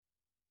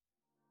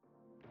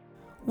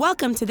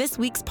Welcome to this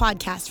week's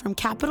podcast from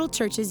Capital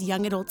Church's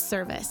Young Adult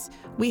Service.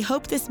 We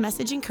hope this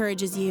message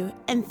encourages you,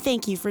 and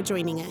thank you for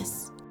joining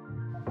us.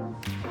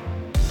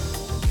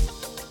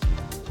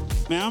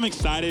 Man, I'm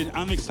excited.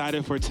 I'm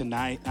excited for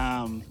tonight.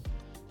 I'm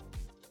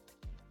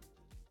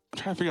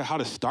trying to figure out how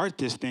to start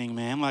this thing,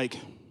 man. Like,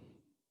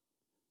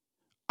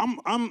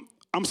 I'm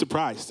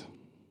surprised.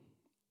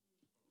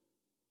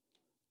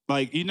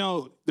 Like, you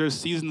know, there's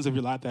seasons of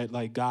your life that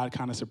like God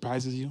kind of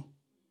surprises you.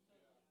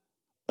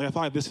 Like, I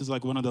feel like this is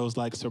like one of those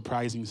like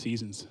surprising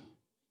seasons.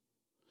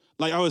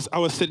 Like I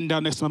was sitting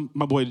down next to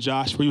my boy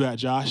Josh. Where you at,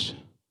 Josh?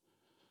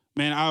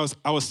 Man,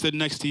 I was sitting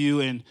next to you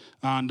and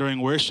during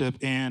worship,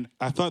 and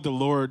I thought the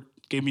Lord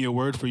gave me a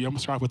word for you. I'm gonna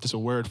start with this, a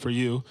word for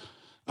you.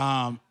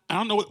 I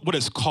don't know what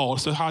it's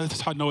called, so how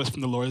I know it's from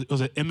the Lord. It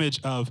was an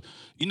image of,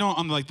 you know,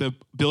 on like the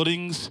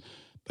buildings,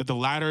 like the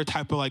ladder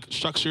type of like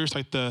structures,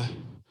 like the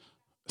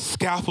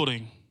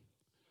scaffolding.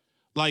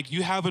 Like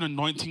you have an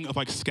anointing of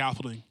like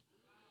scaffolding.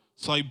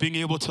 So like being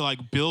able to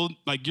like build,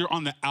 like you're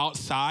on the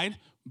outside,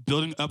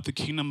 building up the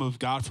kingdom of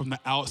God from the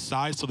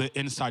outside so the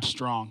inside's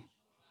strong.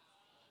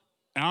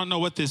 And I don't know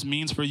what this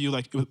means for you,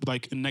 like in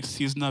the next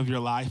season of your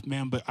life,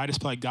 man, but I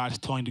just feel like God's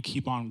telling you to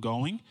keep on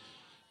going.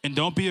 And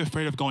don't be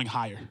afraid of going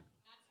higher.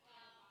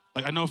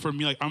 Like I know for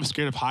me, like I'm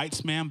scared of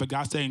heights, man, but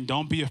God's saying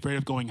don't be afraid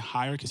of going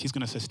higher because he's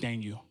going to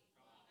sustain you.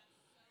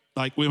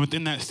 Like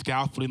within that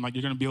scaffolding, like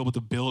you're going to be able to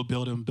build,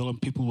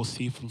 and people will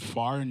see from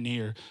far and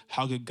near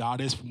how good God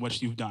is from what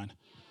you've done.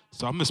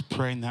 So I'm just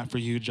praying that for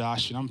you,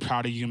 Josh, and I'm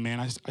proud of you, man.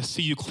 I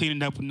see you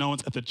cleaning up when no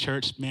one's at the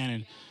church, man,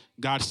 and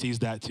God sees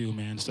that too,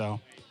 man.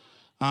 So,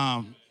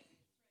 all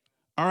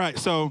right.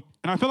 So,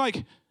 and I feel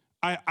like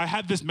I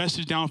had this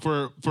message down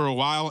for a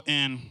while,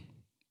 and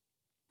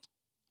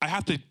I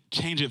have to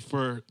change it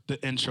for the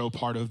intro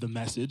part of the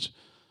message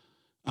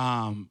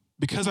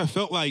because I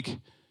felt like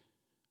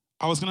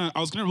I was gonna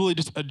really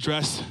just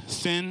address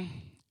sin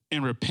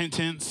and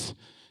repentance,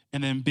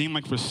 and then being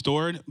like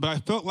restored. But I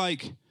felt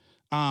like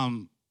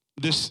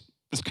this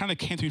kind of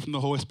came to me from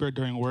the Holy Spirit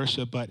during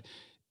worship, but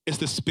it's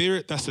the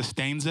Spirit that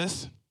sustains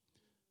us,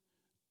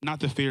 not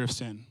the fear of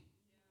sin.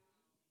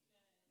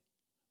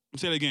 Let me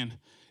say it again.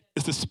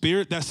 It's the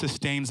Spirit that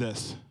sustains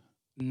us,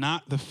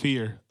 not the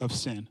fear of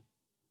sin.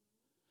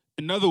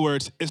 In other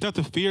words, it's not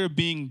the fear of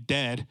being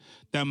dead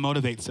that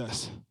motivates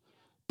us,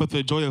 but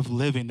the joy of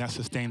living that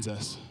sustains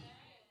us.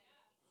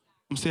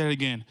 I'm saying it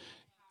again.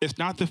 It's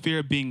not the fear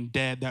of being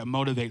dead that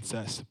motivates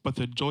us, but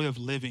the joy of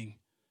living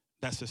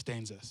that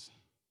sustains us.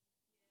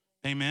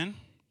 Amen.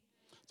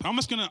 So I'm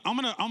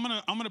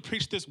gonna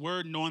preach this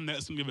word knowing that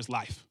it's gonna give us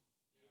life.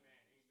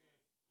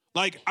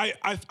 Like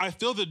I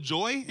feel the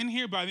joy in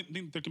here, but I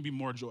think there can be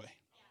more joy.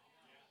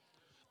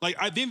 Like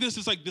I think this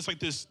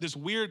is this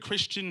weird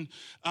Christian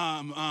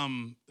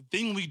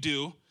thing we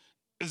do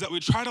is that we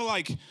try to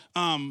like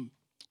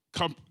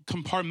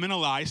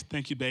compartmentalize.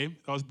 Thank you, babe.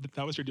 That was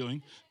what you're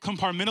doing.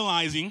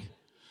 Compartmentalizing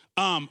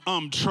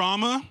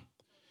trauma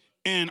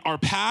and our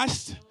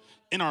past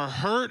and our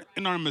hurt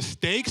and our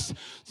mistakes,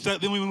 so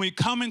that then when we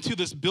come into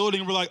this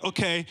building, we're like,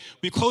 okay,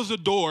 we close the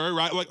door,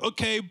 right? Like,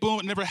 okay, boom,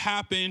 it never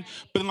happened.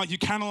 But then like you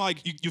kind of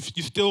like you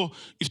still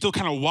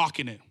kind of walk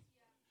in it,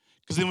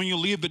 because then when you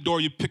leave the door,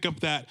 you pick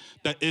up that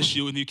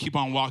issue and you keep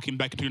on walking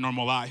back into your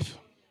normal life.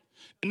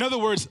 In other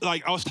words,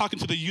 like I was talking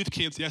to the youth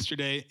kids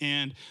yesterday,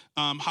 and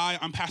hi,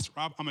 I'm Pastor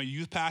Rob. I'm a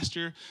youth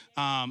pastor.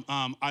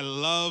 I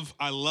love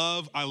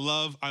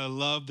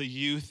the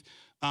youth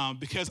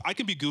because I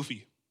can be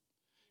goofy,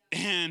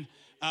 and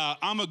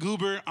I'm a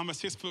goober. I'm a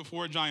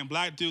 6'4" giant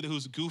black dude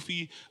who's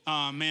goofy.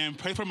 Man,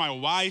 pray for my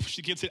wife.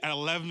 She gets it at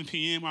 11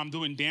 p.m. when I'm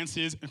doing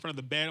dances in front of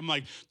the bed. I'm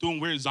like doing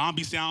weird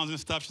zombie sounds and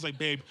stuff. She's like,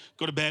 babe,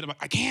 go to bed. I'm like,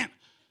 I can't.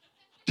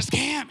 Just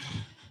can't.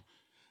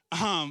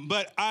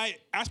 But I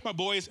asked my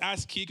boys,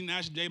 asked Keegan,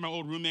 asked Jay, my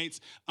old roommates.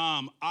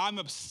 I'm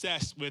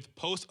obsessed with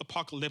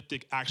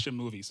post-apocalyptic action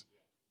movies.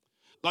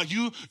 Like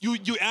you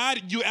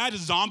add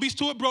zombies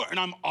to it, bro, and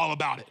I'm all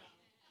about it.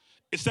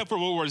 Except for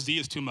World War Z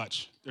is too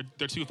much.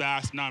 They're too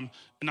fast, and I'm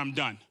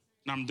done.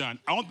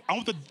 I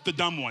want the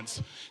dumb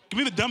ones. Give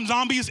me the dumb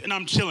zombies, and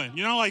I'm chilling.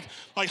 You know, like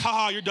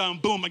haha, you're done.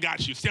 Boom, I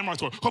got you. Samurai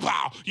sword.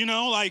 Pow. You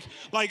know, like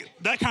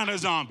that kind of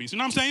zombies. You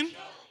know what I'm saying?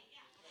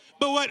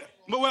 But what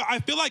I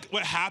feel like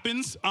what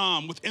happens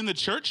within the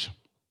church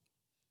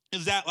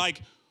is that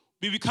like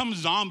we become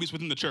zombies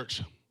within the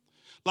church.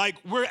 Like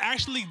we're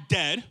actually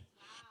dead,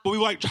 but we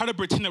like try to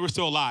pretend that we're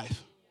still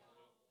alive.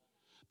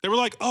 They were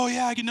like, oh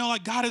yeah, you know,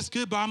 like God is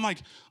good, but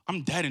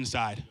I'm dead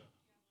inside.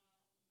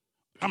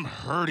 I'm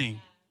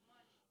hurting.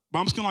 But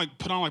I'm just gonna like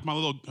put on like my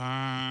little,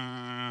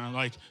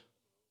 like,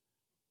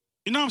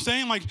 you know what I'm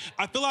saying? Like,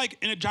 I feel like,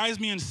 and it drives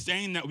me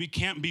insane that we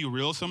can't be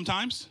real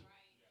sometimes.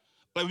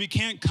 Like we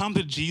can't come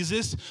to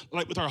Jesus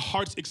like with our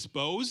hearts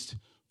exposed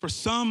for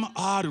some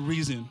odd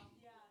reason.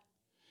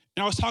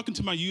 And I was talking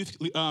to my youth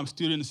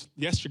students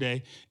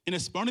yesterday, and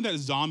it's funny that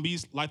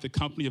zombies like the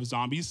company of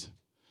zombies.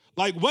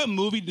 Like, what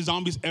movie do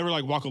zombies ever,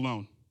 like, walk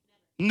alone?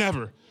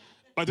 Never.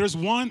 Like, there's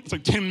one, it's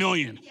like 10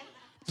 million.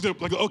 So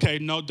like, okay,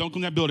 no, don't go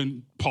in that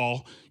building,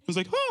 Paul. He was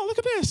like, oh, look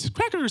at this,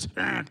 crackers.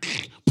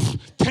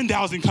 10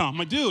 10,000 come. I'm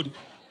like, dude,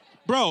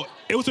 bro,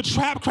 it was a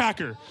trap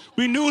cracker.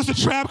 We knew it was a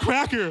trap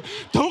cracker.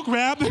 Don't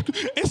grab it.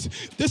 It's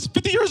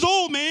 50 years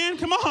old, man.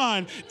 Come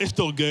on. It's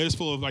still good. It's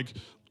full of like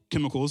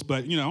chemicals,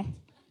 but you know.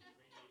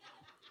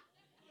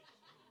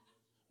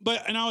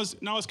 And I was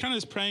kind of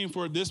just praying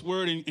for this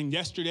word and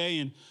yesterday,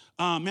 and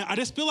man, I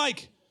just feel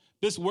like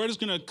this word is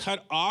gonna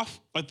cut off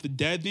like the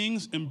dead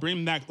things and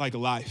bring back like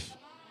life.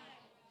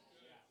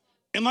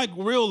 And like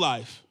real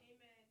life.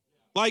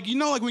 Like, you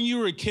know, like when you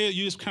were a kid,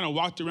 you just kind of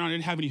walked around and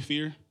didn't have any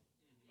fear.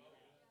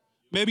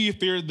 Maybe you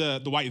feared the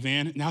white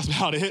van, and that's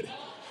about it.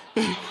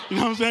 You know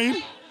what I'm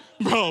saying?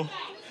 Bro,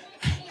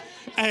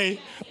 hey,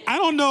 I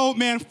don't know,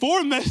 man,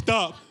 Ford messed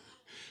up.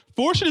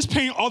 Ford should just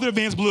paint all their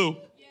vans blue.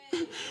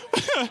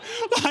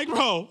 Like,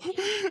 bro,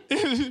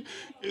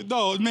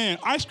 no, man,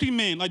 ice cream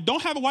man, like,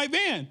 don't have a white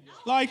van.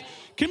 Like,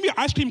 can it be an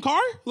ice cream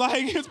car?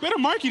 Like, it's better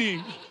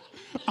marketing.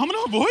 I'm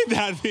gonna avoid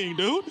that thing,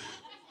 dude.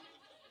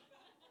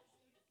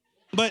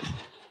 But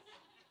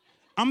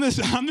I'm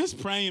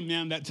just praying,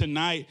 man, that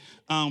tonight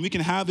we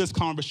can have this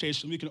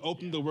conversation. We can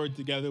open the word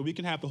together. We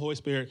can have the Holy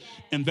Spirit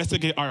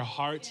investigate our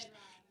hearts.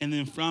 And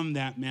then from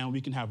that, man, we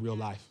can have real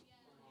life.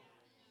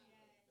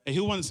 Hey,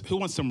 who wants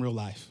some real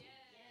life?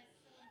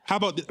 How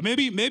about this?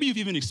 Maybe you've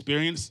even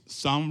experienced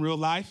some real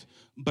life,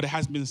 but it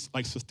hasn't been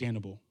like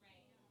sustainable.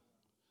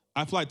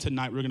 I feel like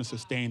tonight we're gonna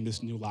sustain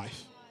this new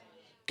life.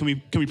 Can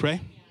we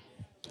pray?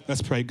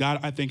 Let's pray. God,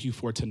 I thank you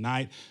for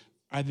tonight.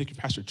 I thank you,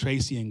 Pastor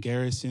Tracy and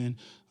Garrison.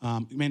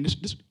 Man,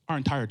 this our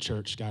entire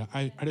church, God.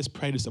 I just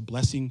pray this a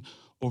blessing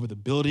over the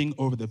building,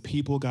 over the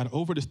people, God,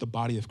 over just the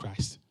body of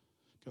Christ.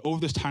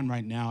 Over this time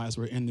right now, as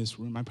we're in this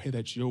room, I pray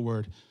that your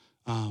word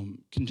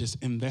can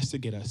just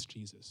investigate us,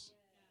 Jesus.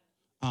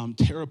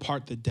 Tear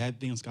apart the dead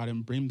things, God,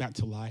 and bring back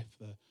to life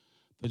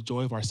the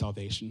joy of our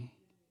salvation.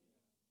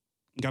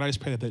 God, I just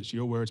pray that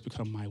your words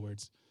become my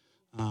words.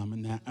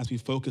 And that as we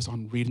focus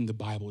on reading the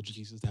Bible,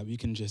 Jesus, that we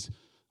can just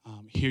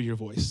hear your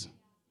voice.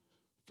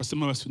 For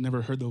some of us who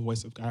never heard the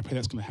voice of God, I pray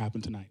that's going to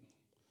happen tonight.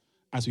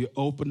 As we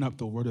open up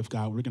the word of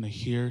God, we're going to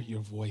hear your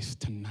voice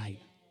tonight.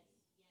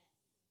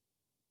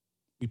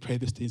 We pray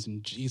this things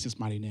in Jesus'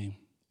 mighty name.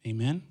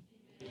 Amen.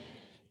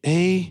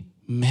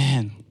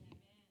 Amen.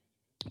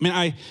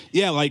 Man,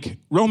 like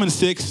Romans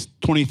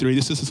 6:23,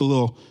 this is just a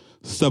little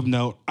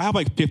sub-note. I have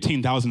like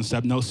 15,000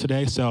 sub-notes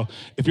today, so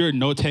if you're a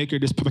note taker,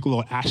 just put like a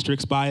little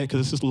asterisk by it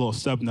because it's just a little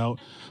sub-note.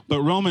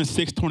 But Romans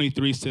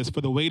 6:23 says,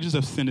 for the wages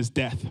of sin is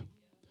death,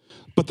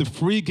 but the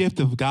free gift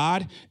of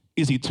God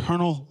is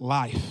eternal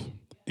life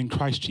in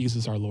Christ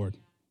Jesus our Lord.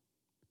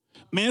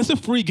 Man, it's a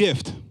free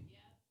gift.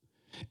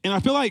 And I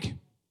feel like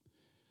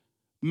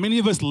many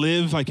of us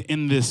live like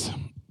in this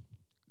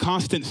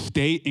constant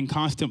state and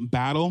constant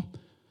battle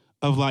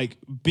of like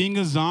being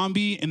a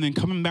zombie and then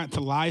coming back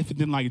to life and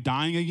then like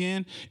dying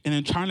again and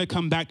then trying to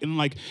come back and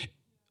like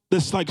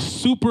this like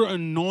super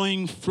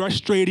annoying,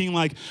 frustrating,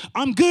 like,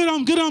 I'm good.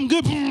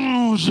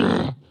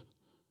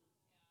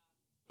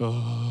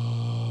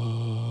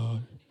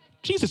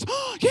 Jesus,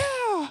 yeah,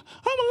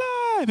 I'm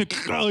alive.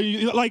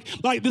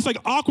 Like this like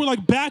awkward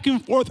like back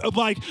and forth of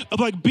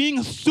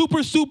being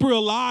super, super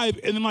alive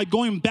and then like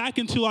going back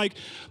into like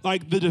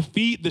the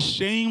defeat, the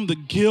shame, the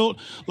guilt,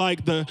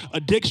 like the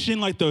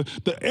addiction, like the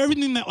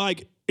everything that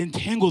like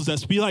entangles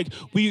us. We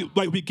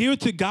give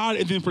it to God,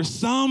 and then for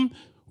some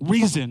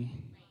reason,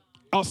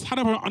 outside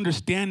of our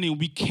understanding,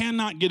 we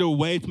cannot get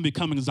away from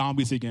becoming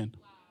zombies again.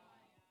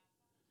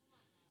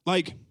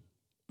 Like,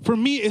 for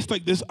me, it's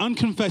like this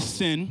unconfessed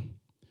sin.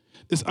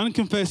 This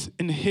unconfessed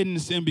and hidden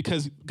sin,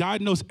 because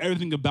God knows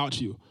everything about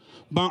you.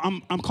 But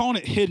I'm calling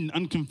it hidden,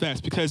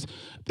 unconfessed, because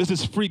there's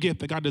this free gift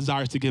that God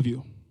desires to give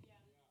you.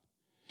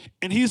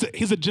 And he's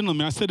a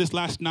gentleman. I said this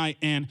last night,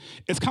 and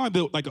it's kind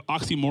of like an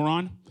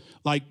oxymoron.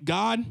 Like,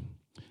 God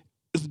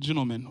is a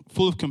gentleman,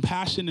 full of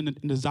compassion and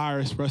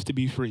desires for us to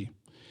be free.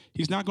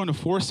 He's not going to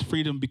force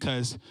freedom,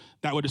 because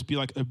that would just be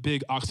like a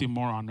big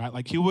oxymoron, right?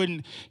 Like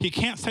he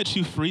can't set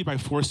you free by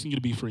forcing you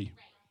to be free.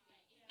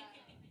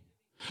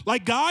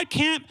 Like God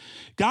can't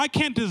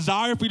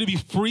desire for you to be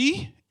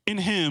free in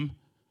him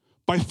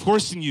by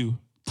forcing you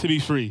to be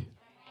free.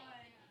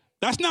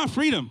 That's not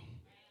freedom.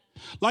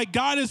 Like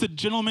God is a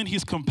gentleman,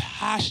 he's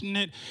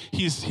compassionate,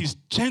 he's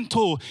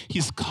gentle,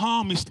 he's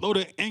calm, he's slow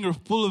to anger,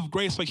 full of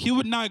grace. Like he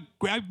would not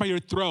grab you by your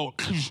throat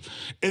and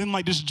then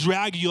like just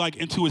drag you like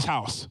into his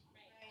house.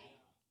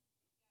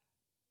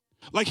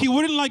 Like he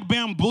wouldn't like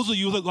bamboozle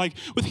you like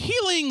with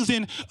healings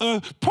and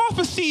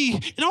prophecy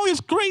and all these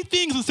great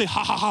things and say,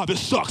 ha ha ha, this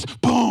sucks,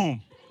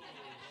 boom.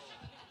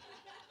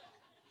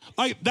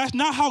 Like that's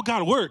not how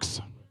God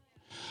works.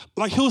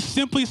 Like he'll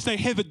simply say,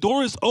 hey, the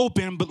door is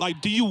open, but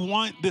like, do you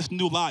want this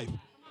new life?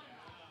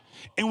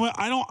 And what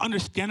I don't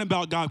understand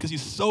about God, because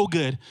he's so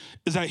good,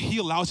 is that he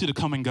allows you to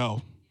come and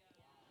go.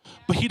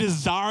 But he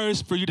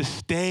desires for you to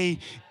stay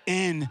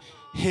in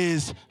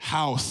his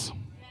house.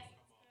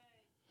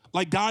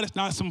 Like God is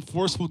not some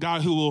forceful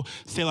God who will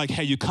say like,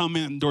 hey, you come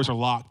in and doors are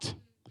locked.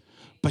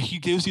 but he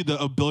gives you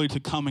the ability to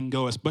come and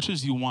go as much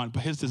as you want.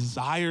 But his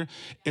desire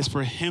is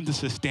for him to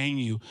sustain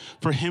you,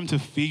 for him to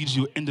feed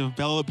you and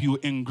develop you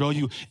and grow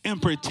you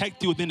and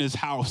protect you within his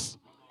house.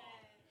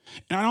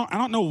 And I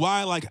don't know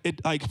why,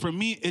 for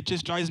me, it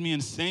just drives me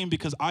insane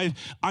because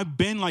I've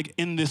been like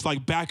in this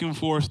like back and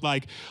forth,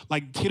 like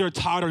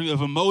teeter-tottering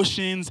of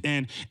emotions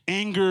and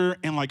anger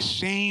and like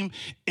shame.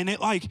 And it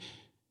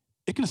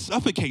can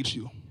suffocate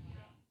you,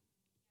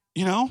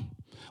 you know?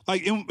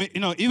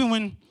 Even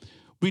when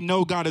we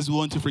know God is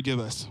willing to forgive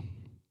us,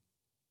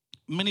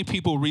 many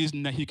people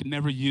reason that he could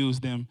never use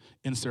them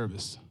in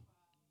service.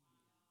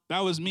 That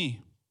was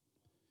me.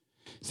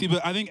 See,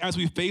 but I think as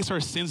we face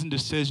our sins and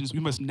decisions, we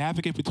must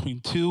navigate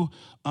between two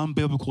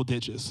unbiblical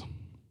ditches.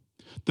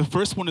 The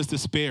first one is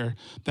despair,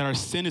 that our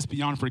sin is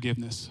beyond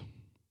forgiveness.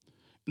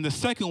 And the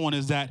second one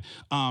is that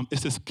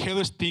it's this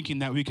careless thinking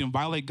that we can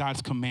violate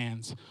God's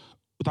commands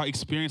without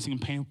experiencing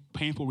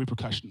painful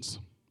repercussions.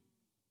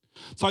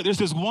 So there's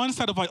this one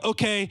side of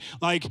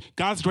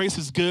God's grace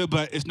is good,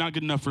 but it's not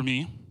good enough for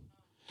me.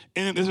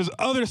 And then there's this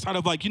other side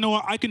of you know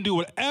what, I can do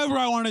whatever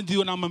I want to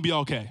do and I'm going to be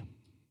okay.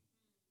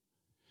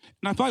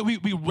 And I feel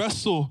like we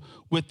wrestle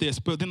with this,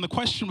 but then the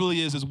question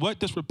really is what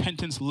does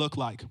repentance look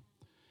like?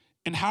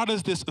 And how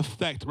does this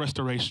affect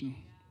restoration?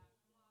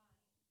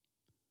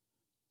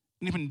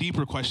 An even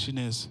deeper question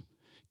is,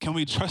 can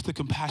we trust the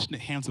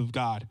compassionate hands of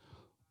God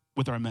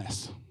with our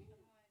mess?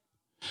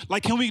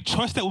 Can we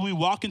trust that when we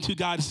walk into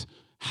God's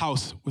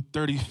house with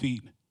 30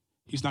 feet,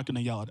 he's not going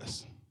to yell at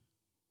us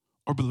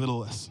or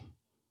belittle us,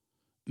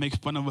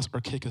 make fun of us, or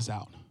kick us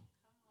out?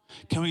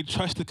 Can we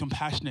trust the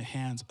compassionate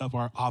hands of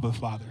our Abba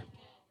Father?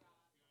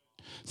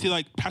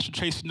 See, Pastor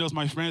Tracy knows,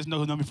 my friends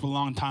know me for a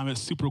long time. It's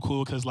super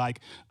cool because, I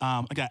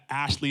got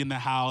Ashley in the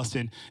house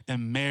and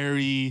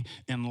Mary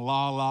and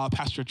Lala,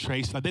 Pastor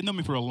Tracy. They know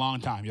me for a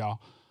long time, y'all.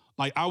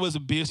 I was a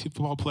BSU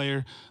football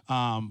player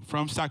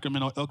from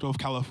Sacramento, Elk Grove,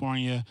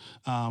 California,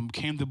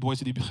 came to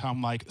Boise to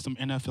become, some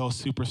NFL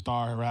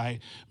superstar, right?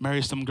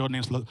 Married some girl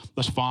named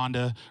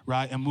LaShonda,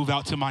 right? And move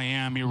out to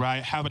Miami,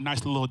 right? Have a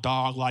nice little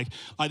dog.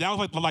 That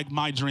was,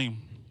 my dream.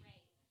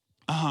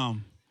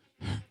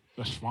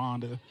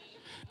 LaShonda.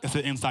 It's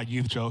an inside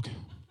youth joke.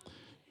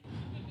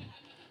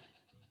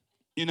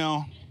 You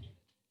know,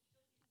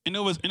 and it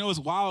was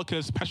wild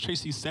because Pastor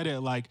Tracy said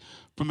it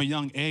from a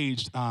young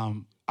age.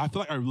 I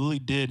feel like I really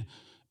did.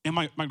 And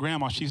my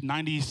grandma, she's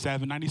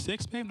 97,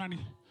 96, babe,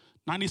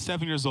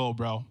 97 years old,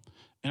 bro.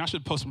 And I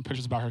should post some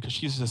pictures about her because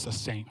she's just a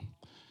saint.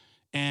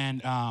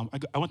 And I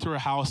went to her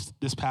house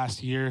this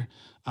past year,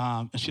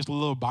 and she has a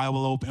little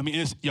Bible open. I mean,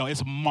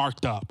 it's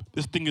marked up.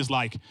 This thing is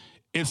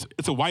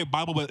it's a white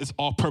Bible, but it's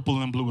all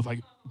purple and blue with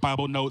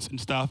Bible notes and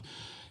stuff.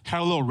 Had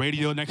a little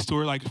radio next to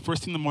her,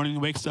 first thing in the morning,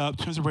 wakes up,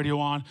 turns the radio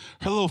on.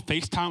 Her little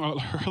FaceTime, or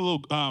her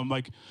little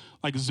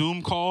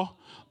Zoom call.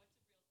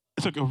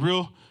 It's a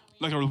real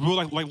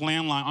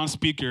landline on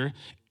speaker.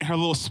 And her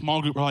little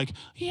small group were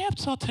yep,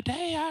 so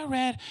today I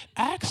read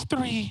Acts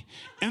 3.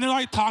 And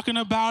they're talking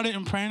about it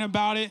and praying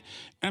about it.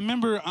 And I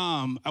remember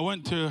I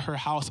went to her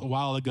house a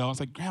while ago. I was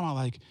like,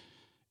 Grandma,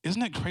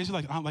 isn't it crazy?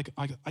 I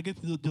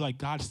get to do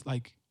God's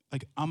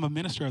I'm a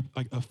minister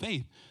of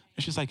faith.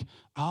 And she's like,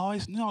 I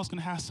always knew I was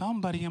gonna have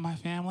somebody in my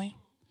family.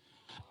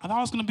 I thought I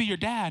was gonna be your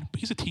dad,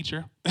 but he's a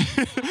teacher.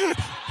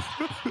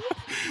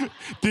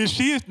 Dude,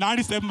 she is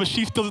 97, but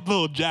she's still a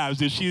little jabs.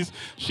 Dude,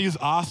 she's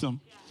awesome.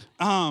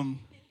 But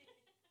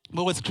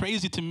what's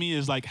crazy to me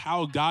is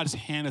how God's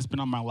hand has been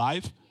on my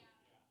life,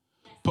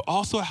 but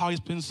also how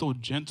he's been so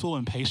gentle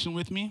and patient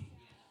with me.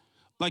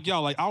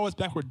 I was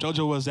back where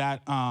JoJo was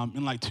at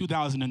in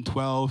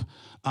 2012.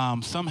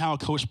 Somehow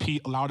Coach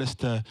Pete allowed us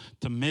to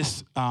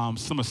miss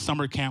some of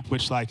summer camp,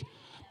 which God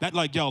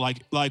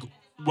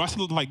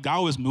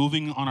was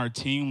moving on our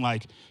team.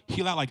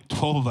 He allowed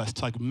 12 of us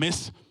to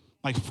miss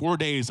 4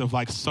 days of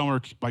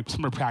summer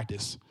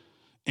practice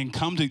and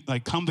come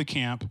to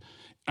camp.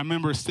 I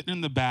remember sitting in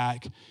the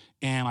back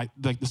and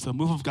the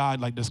move of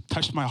God just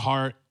touched my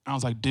heart. And I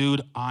was like,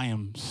 dude, I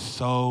am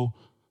so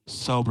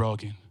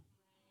broken.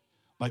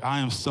 I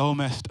am so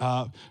messed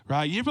up,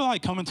 right? You ever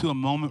come into a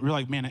moment where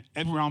you're man,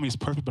 everyone around me is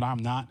perfect, but I'm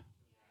not?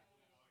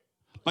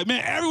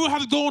 Man, everyone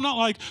has it going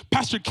on.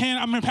 Pastor Ken,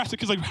 I remember Pastor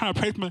Ken's trying to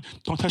pray for me.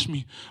 Don't touch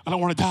me. I don't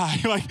want to die.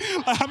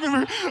 I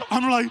remember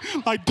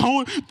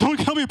don't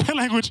tell me pen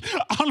language.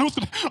 I don't know what's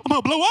I'm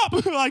going to blow up.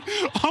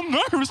 I'm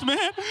nervous,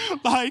 man.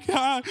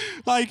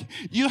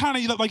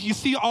 You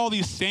see all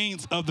these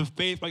saints of the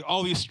faith,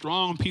 all these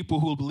strong people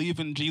who believe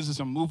in Jesus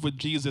and move with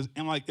Jesus.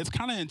 And it's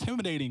kind of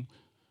intimidating.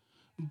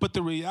 But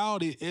the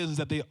reality is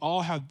that they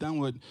all have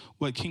done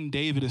what King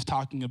David is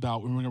talking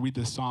about when we're going to read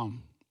this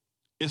psalm.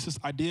 It's this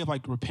idea of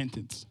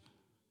repentance.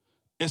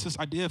 It's this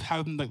idea of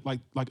having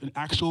an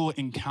actual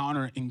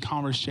encounter and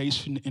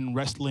conversation and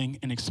wrestling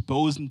and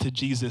exposing to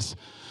Jesus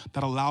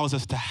that allows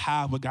us to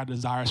have what God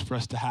desires for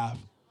us to have.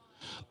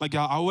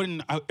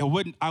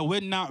 I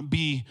would not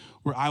be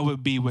where I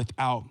would be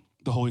without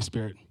the Holy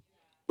Spirit,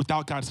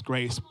 without God's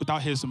grace,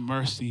 without his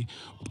mercy,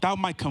 without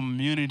my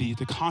community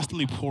to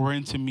constantly pour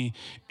into me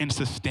and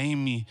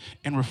sustain me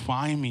and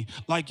refine me.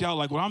 Like, y'all,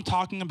 like what I'm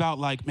talking about,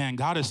 like, man,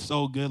 God is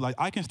so good. Like,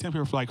 I can stand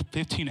here for like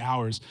 15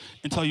 hours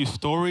and tell you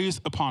stories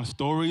upon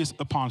stories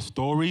upon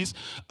stories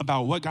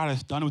about what God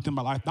has done within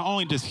my life, not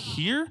only just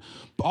here,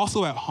 but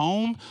also at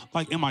home,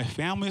 like in my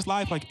family's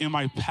life, like in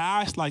my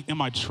past, like in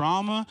my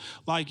trauma.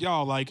 Like,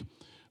 y'all, like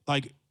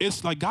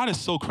it's like God is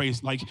so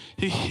crazy. Like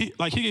he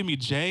gave me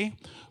Jay,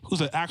 who's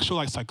an actual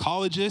like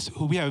psychologist,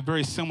 who we have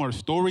very similar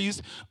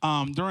stories.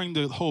 During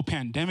the whole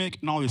pandemic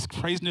and all this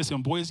craziness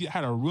in Boise, I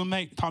had a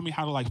roommate taught me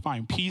how to like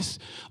find peace.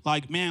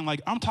 Like, man,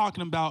 like I'm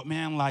talking about,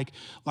 man, like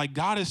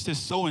God is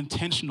just so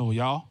intentional,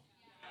 y'all.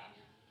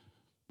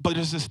 But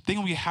there's this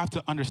thing we have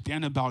to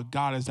understand about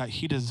God is that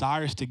he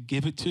desires to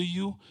give it to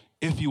you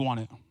if you want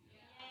it.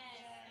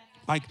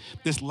 Like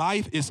this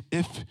life is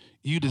if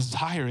you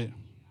desire it.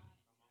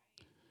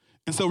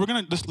 And so we're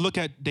going to just look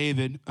at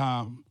David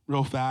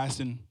real fast.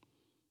 And,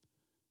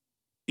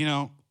 you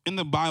know, in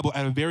the Bible,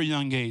 at a very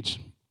young age,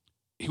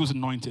 he was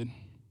anointed.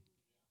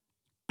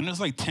 And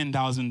there's like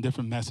 10,000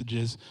 different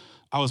messages.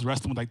 I was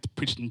wrestling with like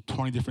preaching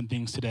 20 different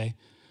things today.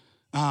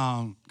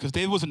 Because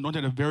David was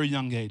anointed at a very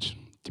young age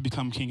to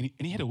become king,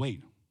 and he had to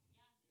wait.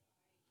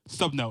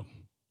 Subnote,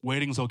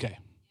 waiting's okay.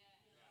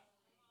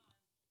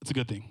 It's a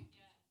good thing.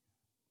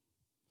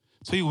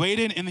 So he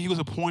waited, and he was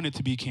appointed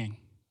to be king.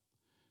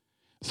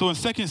 So in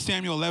 2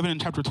 Samuel 11 and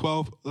chapter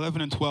 12,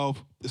 11 and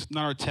 12, it's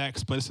not our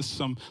text, but it's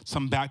just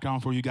some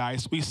background for you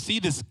guys. We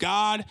see this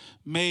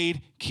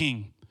God-made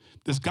king,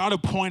 this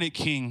God-appointed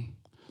king.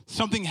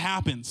 Something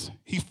happens.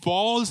 He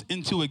falls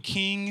into a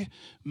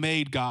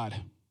king-made God.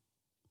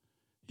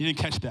 You didn't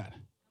catch that.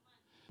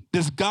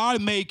 This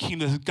God-made king,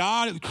 this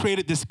God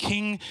created this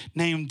king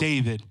named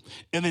David.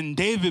 And then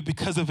David,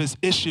 because of his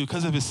issue,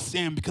 because of his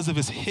sin, because of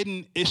his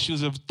hidden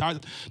issues of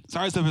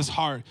desires of his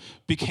heart,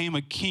 became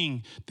a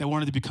king that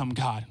wanted to become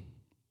God.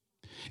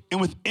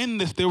 And within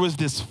this, there was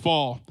this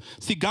fall.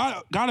 See,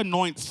 God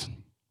anoints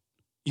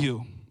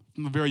you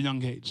from a very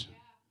young age.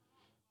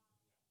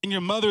 In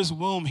your mother's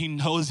womb, he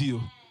knows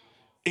you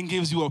and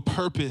gives you a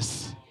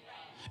purpose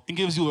and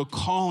gives you a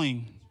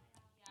calling.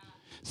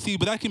 See,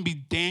 but that can be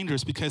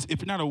dangerous because if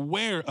you're not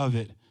aware of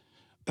it,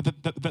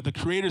 that the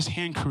Creator's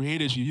hand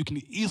created you, you can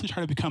easily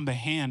try to become the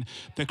hand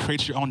that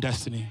creates your own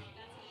destiny.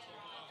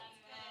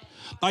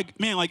 Like,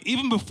 man, like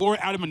even before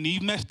Adam and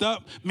Eve messed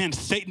up, man,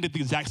 Satan did the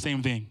exact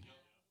same thing.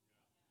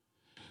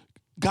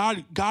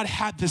 God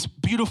had this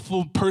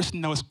beautiful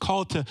person that was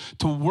called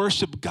to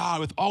worship God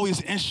with all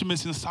these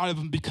instruments inside of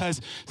him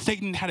because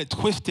Satan had it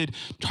twisted,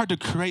 tried to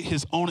create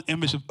his own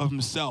image of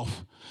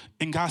himself.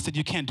 And God said,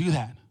 you can't do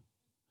that.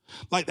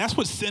 Like, that's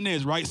what sin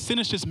is, right? Sin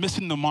is just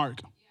missing the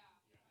mark.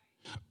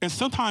 And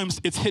sometimes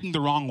it's hitting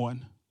the wrong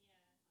one.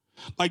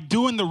 Like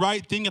doing the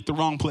right thing at the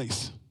wrong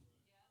place.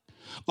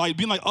 Like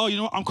being like, oh, you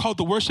know what? I'm called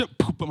to worship,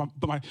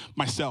 but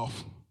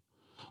myself.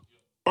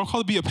 Or I'm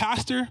called to be a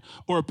pastor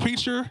or a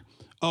preacher,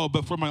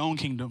 but for my own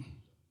kingdom,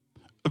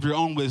 of your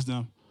own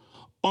wisdom.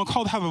 Or I'm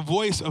called to have a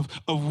voice of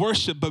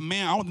worship, but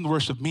man, I want them to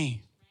worship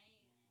me.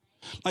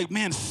 Like,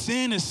 man,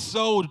 sin is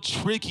so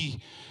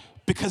tricky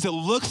because it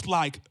looks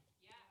like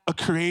a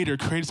creator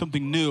created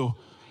something new,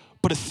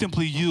 but it's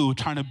simply you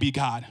trying to be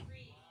God.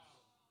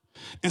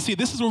 And see,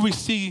 this is where we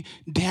see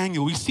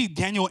Daniel. We see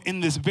Daniel in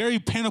this very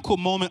pinnacle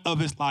moment of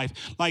his life,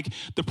 like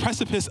the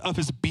precipice of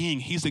his being.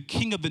 He's the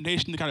king of the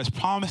nation that God has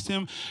promised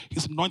him.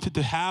 He's anointed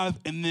to have.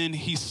 And then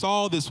he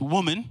saw this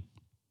woman.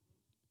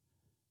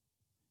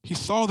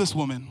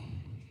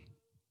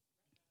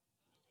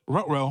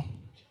 Ruh-roh.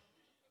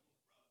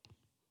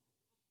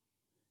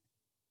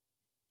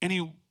 And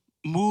he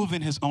moved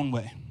in his own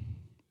way.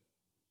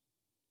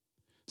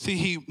 See,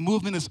 he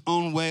moved in his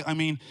own way. I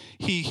mean,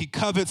 he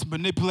covets,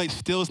 manipulates,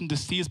 steals, and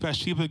deceives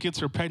Bathsheba, gets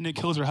her pregnant,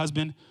 kills her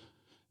husband,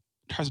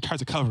 tries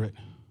to cover it.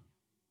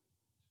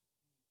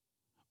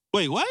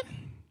 Wait, what?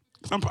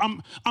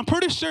 I'm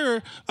pretty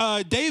sure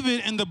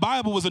David in the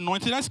Bible was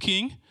anointed as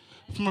king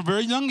from a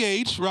very young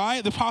age,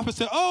 right? The prophet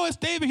said, oh, it's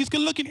David. He's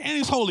good looking and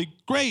he's holy.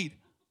 Great.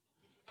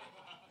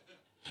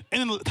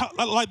 And then,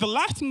 like the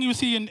last thing you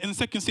see in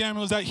 2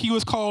 Samuel is that he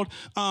was called,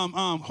 he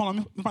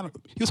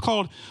was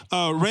called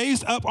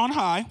raised up on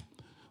high,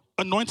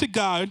 anointed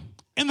God,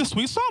 and the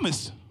sweet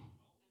psalmist.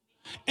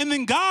 And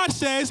then God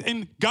says,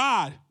 and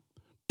God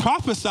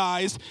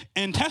prophesies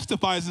and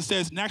testifies and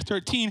says in Acts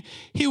 13,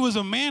 he was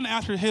a man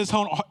after his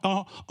own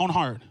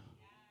heart.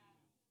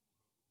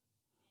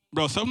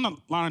 Bro, something not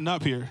lining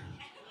up here.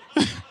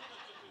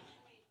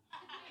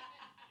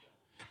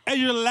 And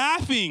you're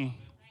laughing.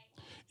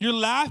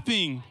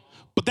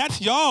 But that's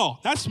y'all.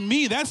 That's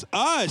me. That's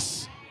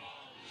us.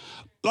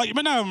 Like, you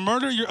might not have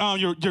murdered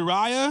your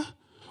Uriah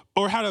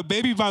or had a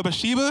baby by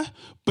Bathsheba,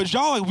 but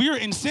y'all, like, we're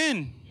in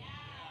sin.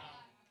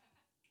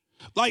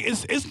 Like,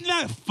 isn't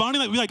that funny?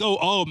 Like, we're like,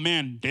 oh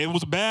man, David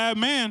was a bad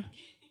man.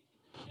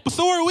 But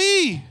so are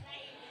we.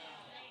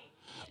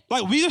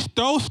 Like, we just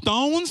throw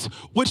stones,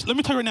 which, let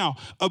me tell you right now,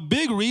 a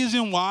big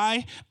reason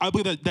why I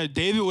believe that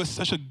David was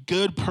such a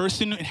good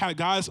person and had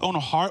God's own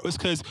heart was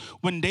because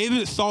when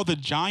David saw the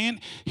giant,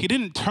 he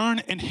didn't turn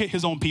and hit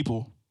his own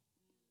people.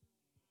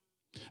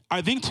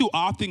 I think too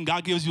often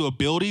God gives you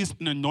abilities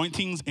and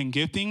anointings and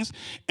giftings,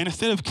 and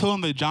instead of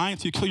killing the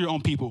giants, you kill your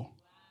own people.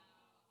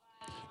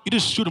 You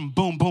just shoot them,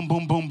 boom, boom,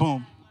 boom, boom,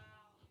 boom.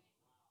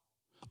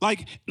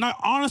 Like, and I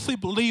honestly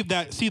believe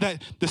that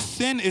the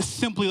sin is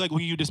simply like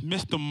when you just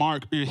miss the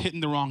mark or you're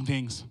hitting the wrong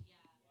things.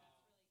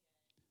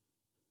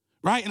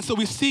 Right? And so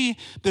we see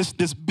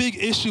this big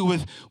issue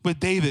with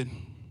David.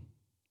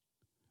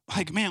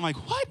 Like, man, like,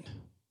 what?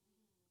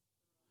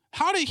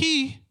 How did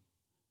he,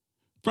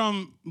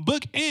 from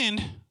book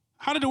end,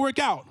 how did it work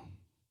out?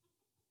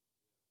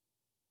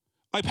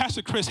 Like,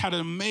 Pastor Chris had an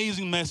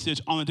amazing message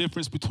on the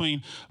difference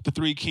between the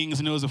three kings,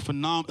 and it was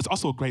it's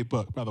also a great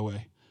book, by the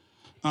way.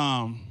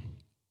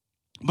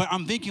 But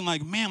I'm thinking,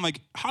 like, man, like,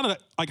 how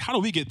do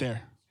we get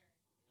there?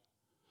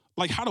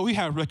 Like, how do we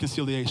have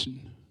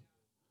reconciliation?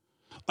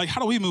 Like, how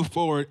do we move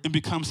forward and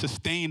become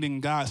sustained in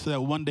God so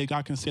that one day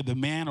God can say the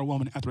man or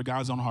woman after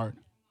God's own heart?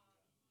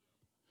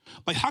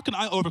 Like, how can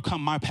I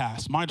overcome my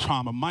past, my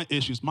trauma, my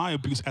issues, my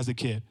abuse as a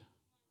kid?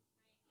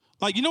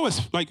 Like, you know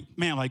what's, like,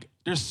 man, like,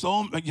 there's so,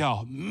 like,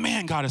 y'all,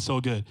 man, God is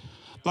so good.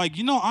 Like,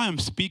 you know, I am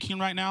speaking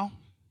right now.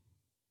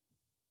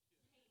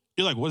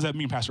 You're like, what does that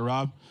mean, Pastor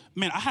Rob?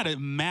 Man, I had a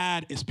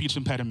mad speech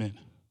impediment.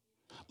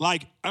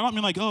 Like, I don't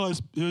mean like, oh,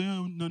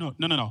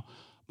 no.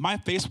 My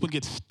face would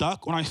get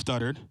stuck when I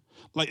stuttered.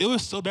 Like, it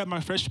was so bad my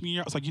freshman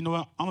year, I was like, you know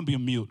what? I'm gonna be a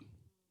mute.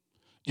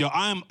 Yo,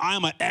 I'm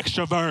an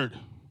extrovert.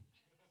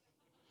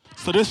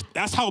 So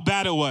that's how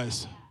bad it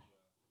was.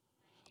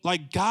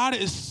 Like, God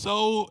is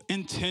so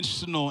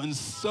intentional and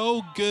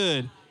so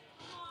good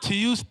to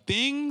use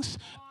things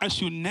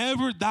that you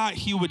never thought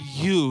he would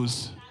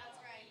use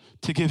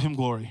to give him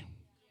glory.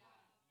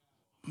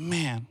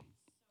 Man.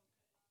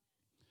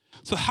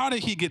 So how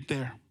did he get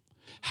there?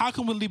 How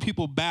can we lead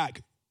people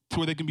back to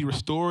where they can be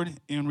restored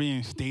and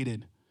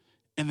reinstated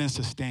and then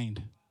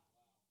sustained?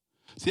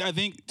 See, I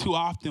think too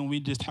often we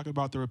just talk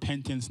about the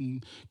repentance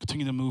and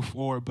continue to move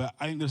forward, but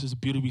I think there's this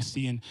beauty we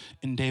see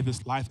in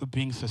David's life of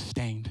being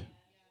sustained.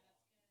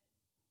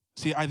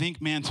 See, I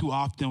think, man, too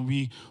often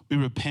we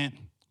repent,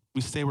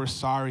 we say we're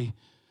sorry,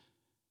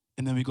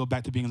 and then we go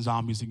back to being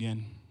zombies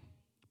again.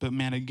 But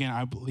man, again,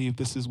 I believe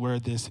this is where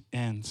this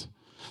ends.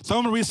 So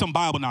I'm gonna read some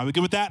Bible now. We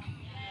good with that?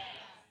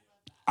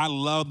 I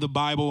love the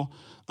Bible.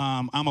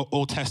 I'm an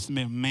Old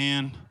Testament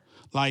man.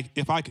 Like,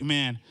 if I can,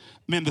 man,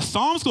 the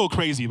Psalms go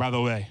crazy, by the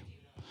way.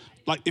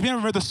 Like, if you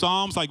haven't read the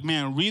Psalms, like,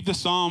 man, read the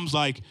Psalms,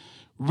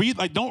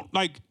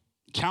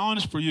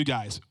 challenge for you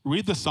guys.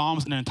 Read the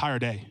Psalms in an entire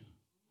day.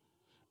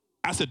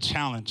 That's a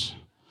challenge.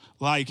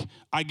 Like,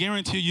 I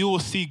guarantee you will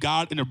see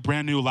God in a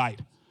brand new light.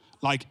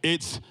 Like,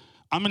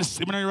 I'm in a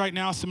seminary right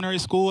now, seminary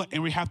school,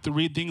 and we have to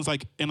read things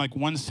like in like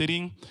one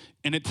sitting,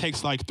 and it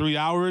takes like 3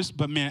 hours.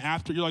 But man,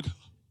 after you're like,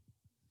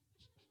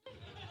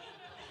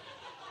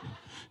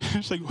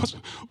 it's like,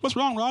 what's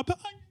wrong, Rob?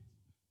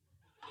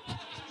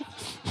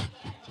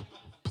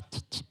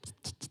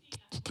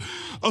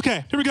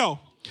 Okay, here we go.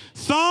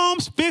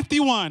 Psalms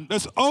 51.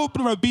 Let's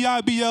open our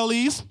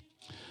BIBLEs.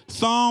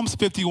 Psalms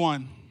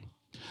 51.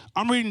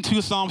 I'm reading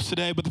 2 Psalms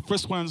today, but the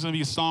first one is going to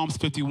be Psalms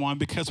 51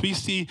 because we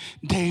see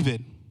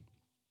David.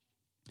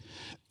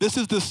 This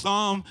is the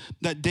psalm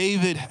that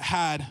David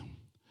had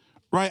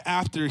right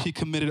after he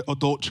committed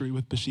adultery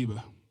with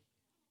Bathsheba.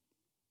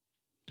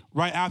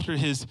 Right after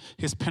his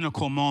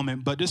pinnacle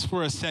moment. But just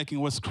for a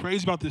second, what's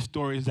crazy about this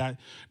story is that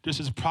there's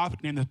this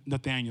prophet named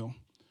Nathaniel,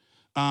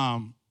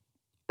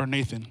 or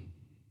Nathan.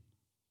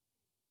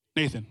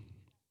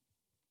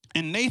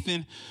 And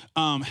Nathan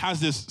has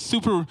this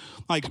super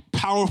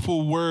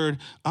powerful word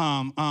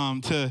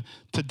to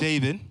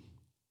David.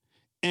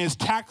 And it's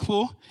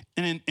tactful,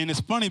 and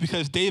it's funny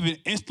because David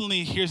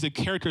instantly hears the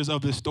characters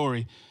of this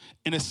story.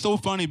 And it's so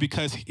funny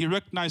because he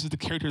recognizes the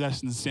character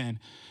that's in sin.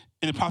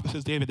 And the prophet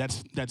says, David,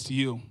 that's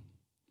you.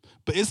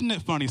 But isn't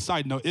it funny,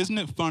 side note, isn't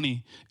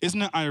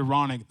it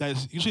ironic that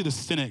it's usually the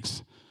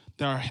cynics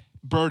that are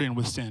burdened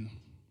with sin?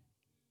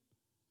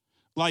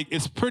 Like,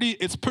 it's pretty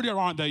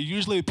ironic that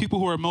usually people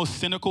who are most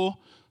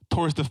cynical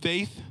towards the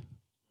faith,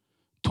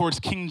 towards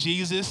King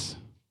Jesus,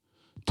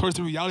 towards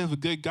the reality of a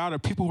good God, are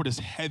people who are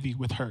just heavy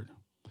with hurt,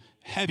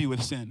 heavy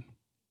with sin.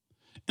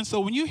 And so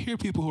when you hear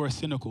people who are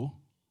cynical,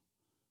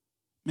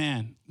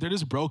 man, they're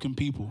just broken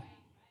people.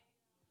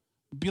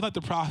 Be like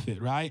the prophet,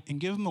 right? And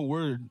give them a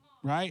word,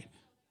 right,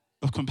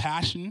 of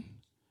compassion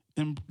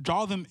and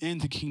draw them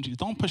into King Jesus.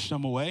 Don't push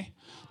them away.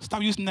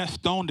 Stop using that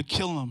stone to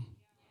kill them,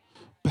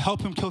 but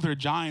help them kill their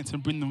giants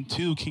and bring them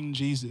to King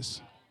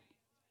Jesus.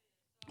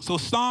 So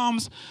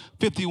Psalms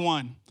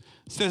 51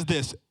 says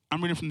this.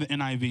 I'm reading from the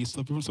NIV,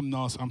 so if you're from something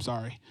else, I'm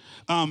sorry.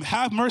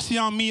 Have mercy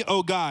on me,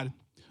 O God,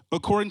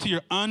 according to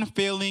your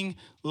unfailing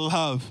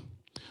love,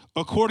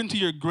 according to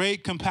your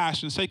great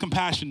compassion. Say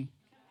compassion.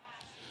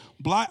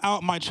 Blot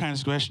out my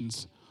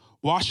transgressions.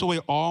 Wash away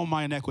all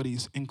my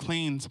iniquities and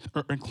cleanse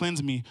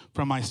me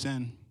from my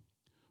sin.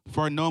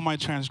 For I know my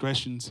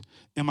transgressions,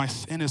 and my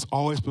sin is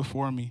always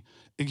before me.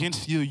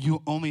 Against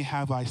you only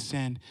have I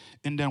sinned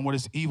and done what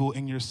is evil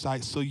in your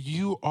sight. So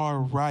you are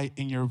right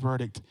in your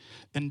verdict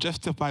and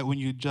justified when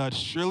you judge.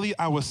 Surely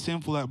I was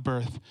sinful at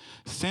birth,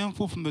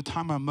 sinful from the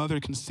time my mother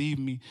conceived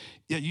me.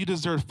 Yet you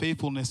deserve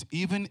faithfulness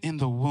even in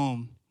the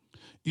womb.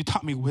 You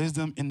taught me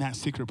wisdom in that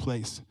secret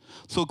place.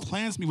 So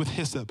cleanse me with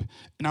hyssop,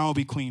 and I will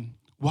be clean.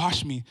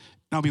 Wash me,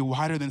 and I'll be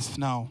whiter than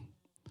snow.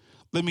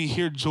 Let me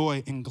hear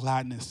joy and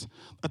gladness.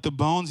 Let the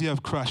bones you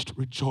have crushed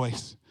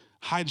rejoice.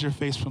 Hide your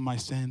face from my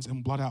sins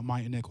and blot out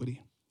my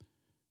iniquity.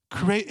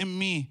 Create in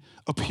me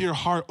a pure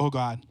heart, O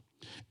God,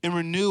 and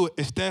renew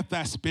a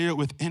steadfast spirit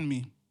within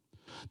me.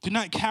 Do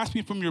not cast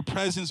me from your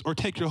presence or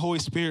take your Holy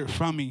Spirit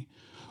from me.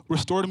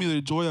 Restore to me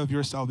the joy of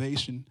your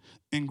salvation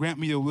and grant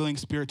me a willing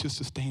spirit to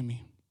sustain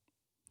me.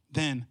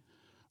 Then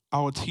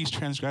I will teach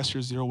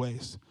transgressors your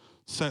ways,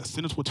 so that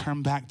sinners will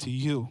turn back to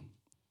you.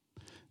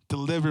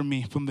 Deliver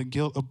me from the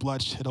guilt of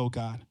bloodshed, O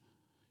God.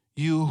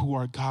 You who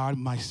are God,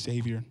 my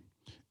Savior,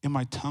 and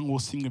my tongue will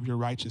sing of your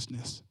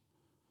righteousness.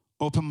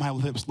 Open my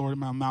lips, Lord,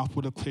 and my mouth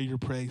will declare your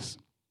praise.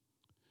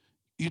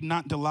 You did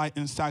not delight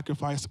in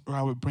sacrifice, or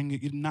I would bring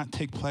it. You did not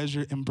take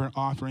pleasure in burnt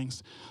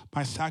offerings.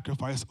 My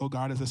sacrifice, O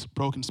God, is a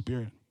broken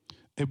spirit,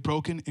 a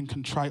broken and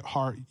contrite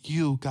heart.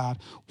 You, God,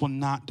 will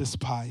not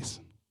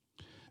despise.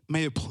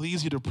 May it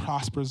please you to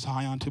prosper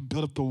Zion, to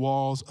build up the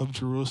walls of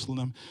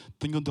Jerusalem.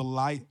 Then you'll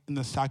delight in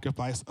the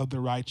sacrifice of the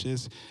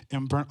righteous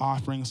and burnt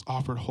offerings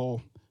offered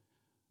whole.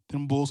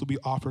 Then bulls will be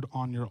offered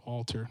on your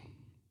altar.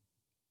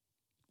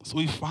 So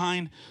we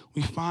find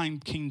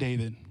King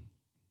David.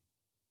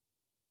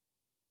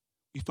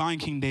 We find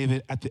King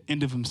David at the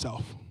end of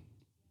himself,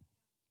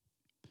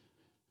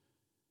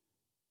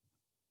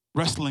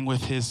 wrestling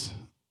with his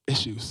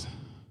issues,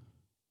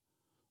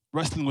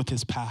 wrestling with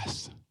his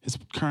past, his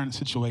current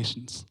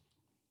situations.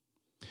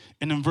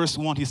 And in verse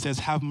 1, he says,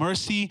 have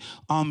mercy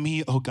on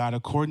me, O God,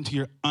 according to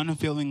your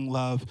unfailing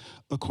love,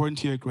 according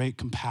to your great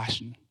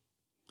compassion.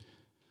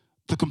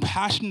 The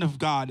compassion of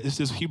God is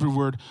this Hebrew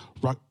word,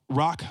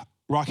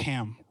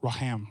 racham. That's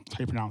how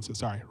you pronounce it,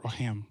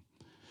 racham.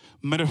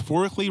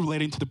 Metaphorically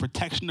relating to the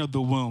protection of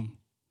the womb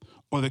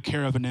or the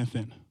care of an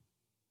infant.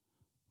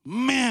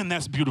 Man,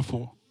 that's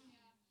beautiful.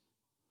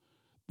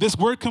 This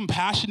word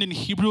compassion in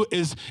Hebrew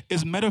is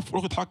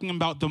metaphorically talking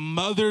about the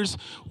mother's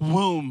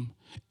womb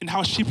and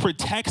how she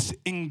protects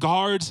and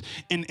guards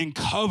and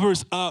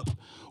covers up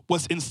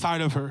what's inside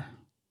of her.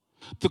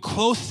 The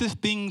closest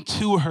thing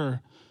to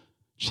her,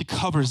 she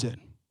covers it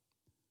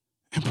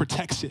and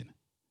protects it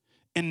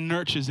and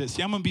nurtures it.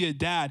 See, I'm going to be a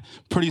dad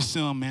pretty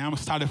soon, man. I'm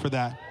excited for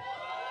that.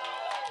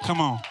 Come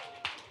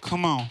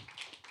on.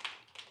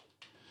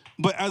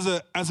 But as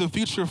a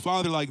future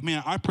father, like,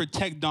 man, I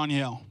protect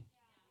Danielle.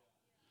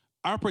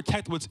 I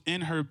protect what's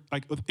in her,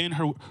 like within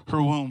her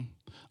womb.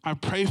 I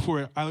pray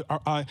for it.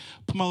 I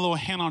put my little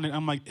hand on it.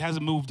 I'm like, it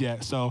hasn't moved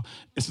yet, so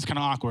it's just kind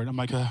of awkward. I'm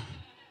like,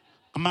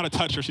 I'm not a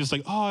toucher. She's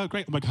like, oh,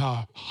 great. I'm like,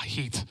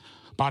 heat,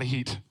 body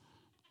heat.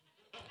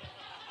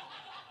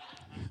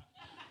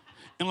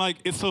 And like,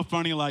 it's so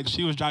funny, like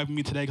she was driving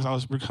me today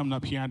because we're coming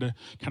up here to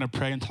kind of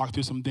pray and talk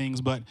through some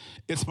things. But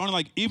it's funny,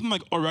 like even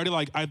like already,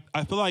 like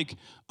I feel like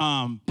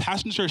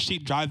passenger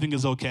seat driving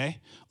is okay.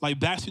 Like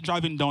backseat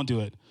driving, don't do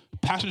it.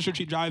 Passenger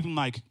seat driving,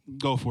 like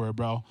go for it,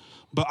 bro.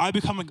 But I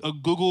become like a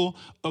Google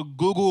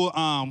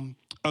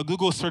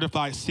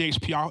certified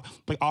CHP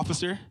like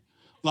officer.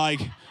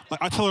 Like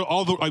I tell her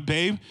all the, like,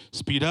 babe,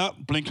 speed up,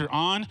 blinker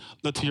on,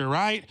 look to your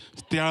right,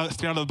 stay out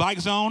of the bike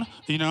zone,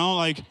 you know,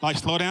 like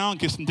slow down,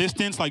 get some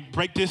distance, like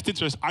break distance,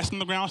 there's ice on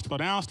the ground, slow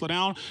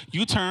down,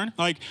 U-turn.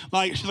 Like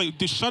she's like,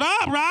 dude, shut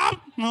up, Rob.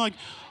 And I'm like,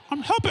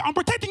 I'm helping, I'm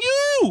protecting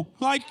you,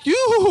 like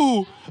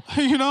you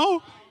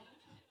know?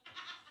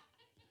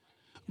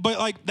 But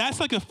like, that's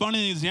like a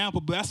funny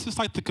example, but that's just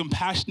like the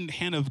compassionate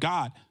hand of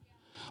God.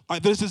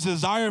 Like there's this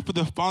desire for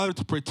the Father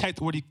to protect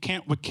what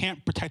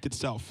can't protect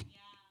itself.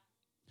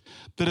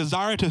 The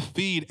desire to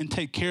feed and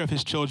take care of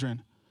his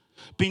children.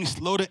 Being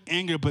slow to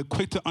anger, but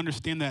quick to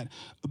understand that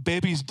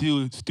babies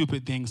do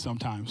stupid things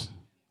sometimes.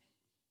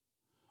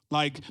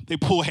 Like they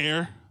pull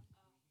hair.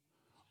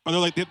 Or they're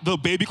like the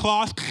baby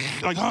claws.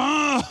 Like,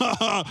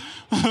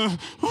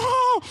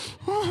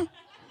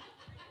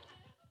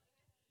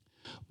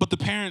 But the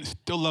parent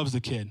still loves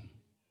the kid.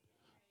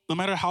 No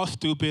matter how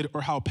stupid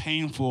or how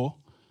painful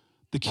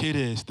the kid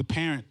is, the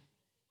parent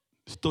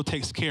still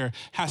takes care,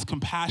 has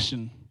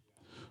compassion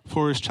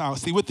for his child.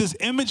 See, with this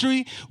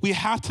imagery, we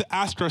have to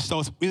ask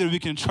ourselves whether we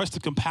can trust the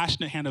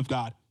compassionate hand of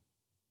God.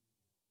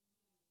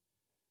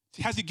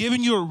 See, has he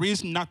given you a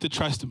reason not to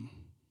trust him?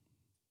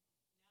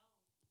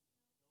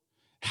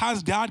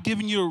 Has God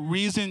given you a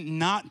reason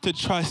not to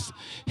trust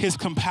his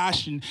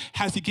compassion?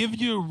 Has he given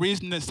you a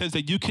reason that says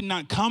that you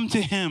cannot come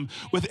to him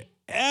with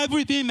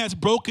everything that's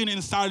broken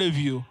inside of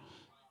you?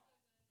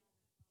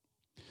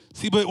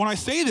 See, but when I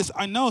say this,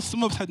 I know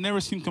some of us have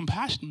never seen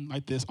compassion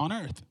like this on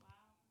earth.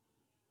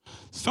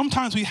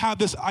 Sometimes we have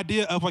this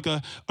idea of like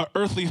a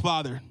earthly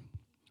father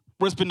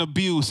where it's been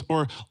abuse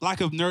or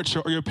lack of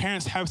nurture, or your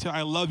parents haven't said,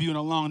 I love you in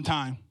a long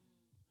time.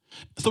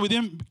 So we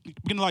then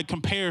begin to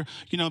compare,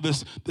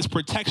 this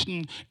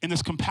protection and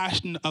this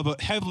compassion of a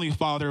heavenly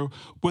father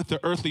with the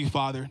earthly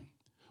father.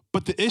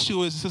 But the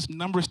issue is, this is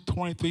Numbers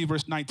 23,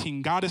 verse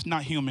 19. God is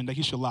not human that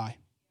he should lie.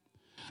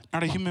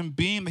 Not a human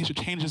being that he should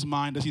change his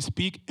mind. Does he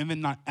speak and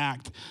then not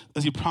act?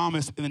 Does he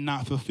promise and then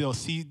not fulfill?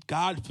 See,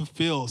 God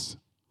fulfills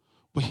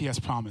what he has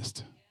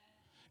promised.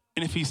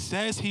 And if he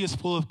says he is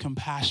full of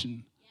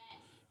compassion,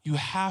 you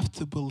have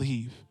to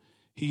believe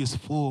he is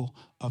full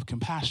of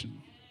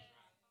compassion.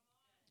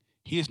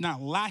 He is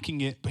not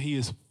lacking it, but he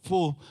is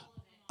full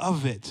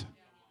of it.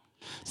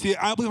 See,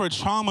 I believe our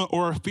trauma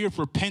or our fear of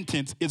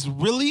repentance is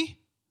really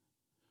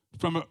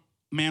from a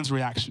man's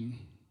reaction.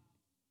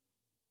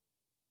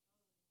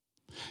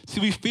 See,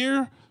 we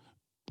fear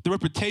the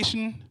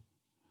reputation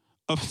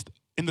of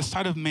in the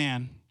sight of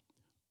man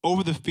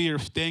over the fear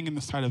of staying in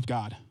the sight of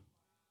God.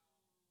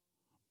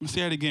 Let me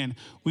say that again.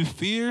 We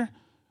fear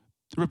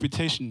the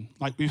reputation,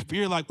 we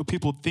fear what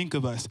people think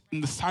of us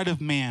in the sight of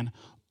man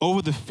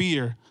over the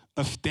fear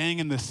of staying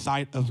in the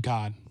sight of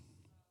God.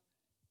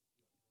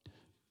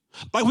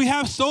 We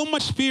have so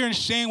much fear and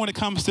shame when it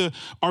comes to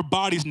our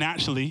bodies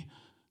naturally,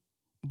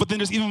 but then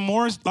there's even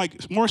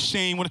more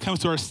shame when it comes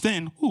to our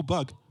sin. Ooh,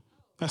 bug.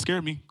 That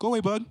scared me. Go away,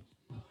 bug.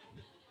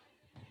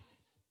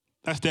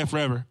 That's dead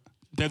forever.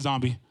 Dead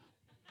zombie.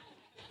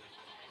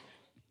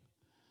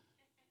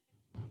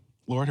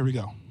 Lord, here we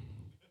go.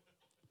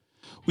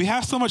 We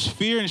have so much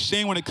fear and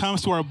shame when it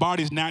comes to our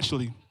bodies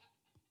naturally.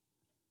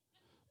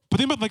 But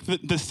think about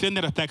the sin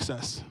that affects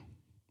us.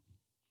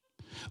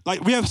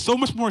 We have so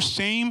much more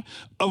shame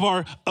of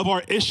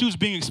our issues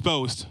being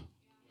exposed,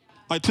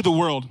 to the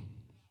world.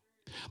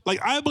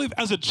 I believe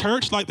as a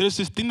church, there's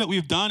this thing that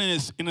we've done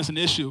and it's an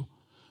issue.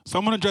 So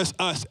I'm going to address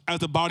us as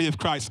the body of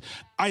Christ.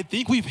 I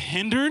think we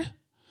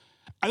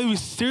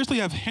seriously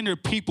have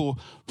hindered people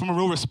from a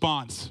real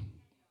response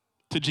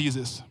to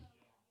Jesus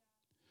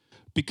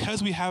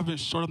because we haven't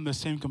shown them the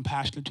same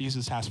compassion that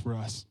Jesus has for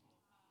us.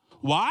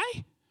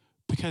 Why?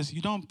 Because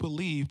you don't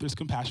believe there's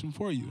compassion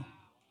for you.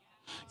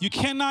 You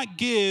cannot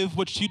give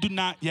what you do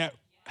not yet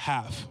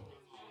have.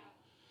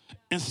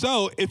 And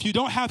so if you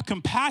don't have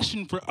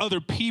compassion for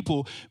other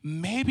people,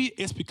 maybe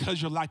it's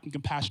because you're lacking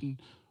compassion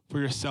for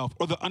yourself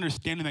or the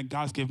understanding that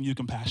God's given you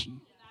compassion.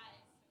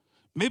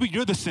 Maybe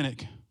you're the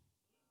cynic,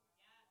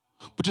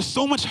 but there's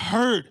so much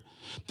hurt.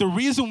 The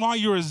reason why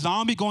you're a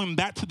zombie going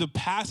back to the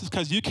past is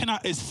because you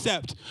cannot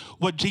accept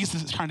what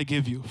Jesus is trying to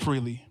give you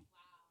freely.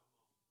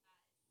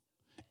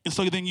 And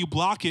so then you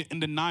block it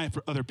and deny it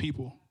for other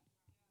people.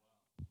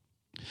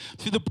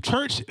 See, the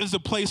church is a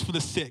place for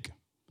the sick,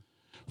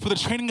 for the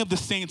training of the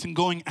saints and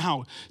going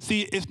out.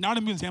 See, it's not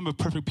a museum of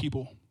perfect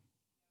people.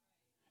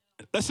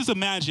 Let's just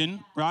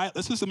imagine, right?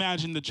 Let's just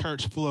imagine the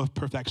church full of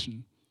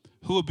perfection.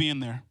 Who would be in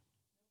there?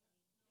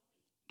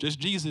 Just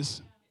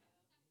Jesus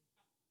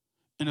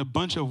and a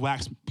bunch of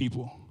wax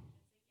people.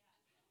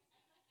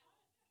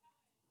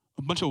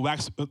 A bunch of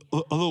wax, a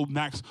little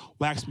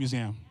wax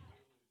museum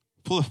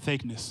full of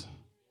fakeness.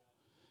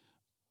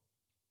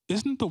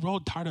 Isn't the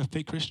world tired of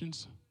fake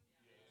Christians?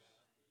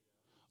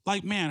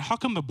 Man, how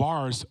come the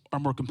bars are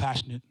more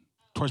compassionate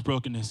towards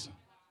brokenness?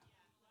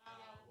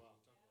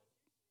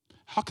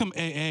 How come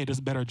AA does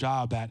a better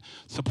job at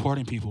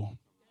supporting people?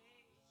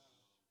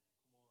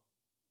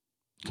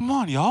 Come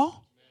on,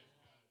 y'all.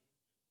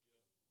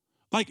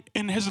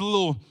 And here's a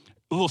little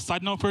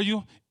side note for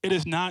you. It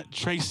is not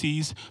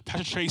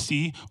Pastor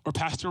Tracy, or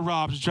Pastor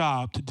Rob's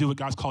job to do what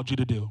God's called you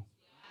to do.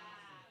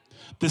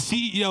 The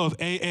CEO of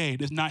AA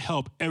does not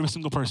help every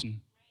single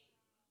person.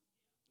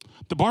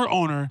 The bar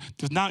owner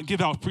does not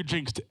give out free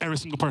drinks to every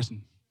single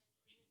person.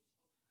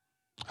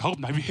 I hope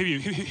not.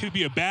 He'd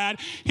be a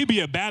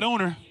bad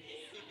owner.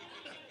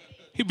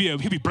 He'd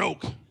be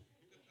broke.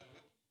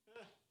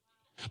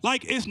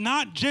 It's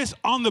not just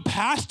on the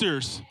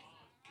pastors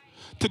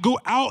to go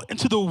out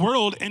into the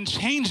world and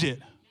change it.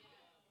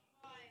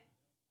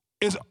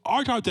 It's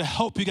our job to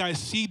help you guys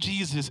see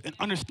Jesus and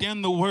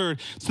understand the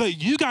word so that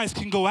you guys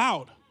can go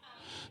out.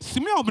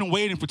 Some of y'all have been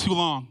waiting for too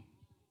long.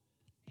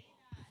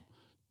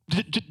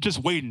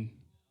 Just waiting.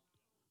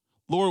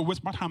 Lord,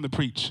 when's my time to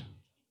preach?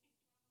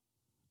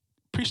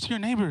 Preach to your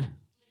neighbor.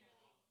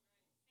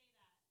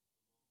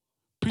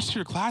 Preach to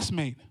your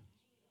classmate.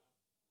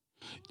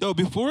 Yo,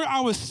 before I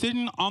was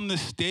sitting on the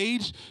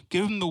stage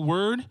giving the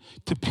word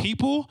to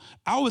people,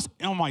 I was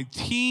on my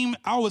team,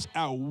 I was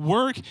at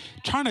work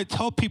trying to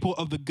tell people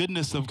of the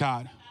goodness of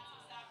God.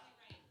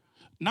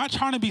 Not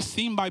trying to be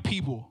seen by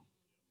people,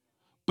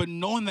 but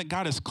knowing that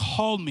God has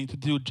called me to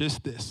do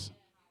just this.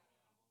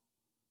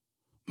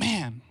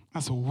 Man,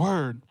 that's a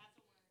word.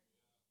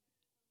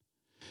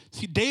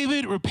 See,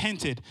 David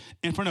repented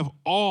in front of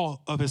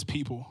all of his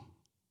people.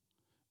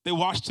 They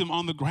watched him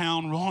on the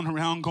ground, rolling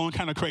around, going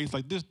kind of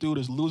crazy. This dude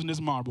is losing his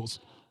marbles.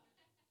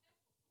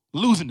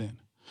 Losing it.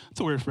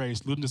 That's a weird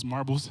phrase, losing his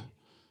marbles.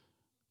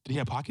 Did he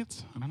have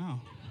pockets? I don't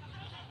know.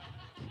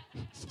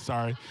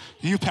 Sorry.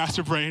 You,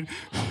 Pastor Brain.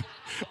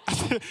 I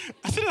said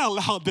it out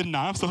loud, didn't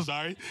I? I'm so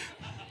sorry.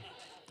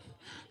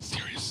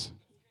 Serious.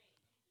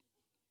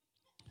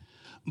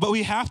 But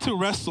we have to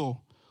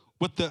wrestle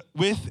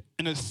with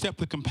and accept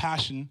the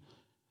compassionate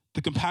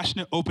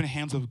open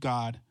hands of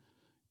God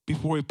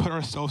before we put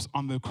ourselves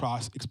on the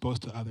cross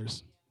exposed to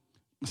others.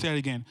 I'll say it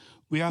again.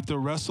 We have to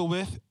wrestle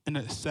with and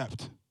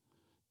accept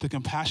the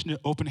compassionate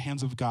open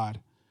hands of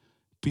God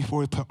before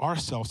we put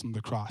ourselves on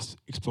the cross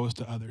exposed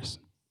to others.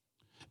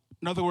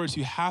 In other words,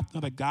 you have to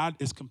know that God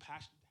is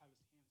compassionate to have his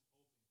hands open,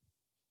 stuck open,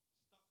 nailed open,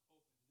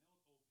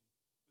 with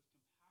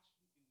compassion and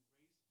grace,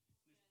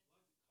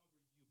 and his blood to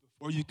cover you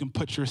before you can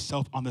put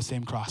yourself on the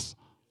same cross.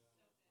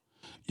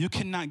 You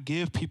cannot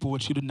give people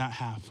what you do not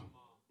have.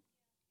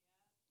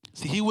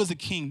 See, he was a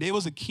king. David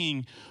was a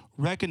king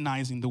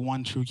recognizing the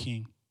one true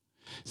king.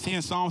 See,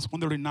 in Psalms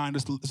 139,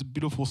 there's a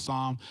beautiful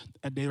psalm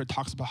that David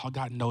talks about how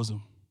God knows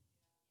him.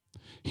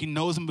 He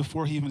knows him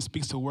before he even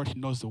speaks the word. He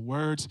knows the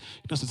words.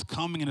 He knows his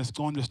coming and his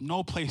going. There's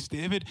no place.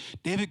 David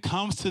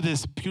comes to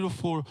this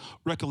beautiful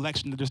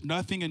recollection that there's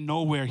nothing and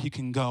nowhere he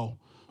can go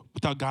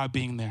without God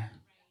being there.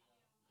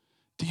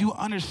 Do you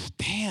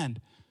understand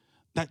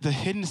that the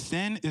hidden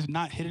sin is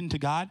not hidden to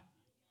God?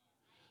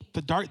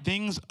 The dark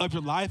things of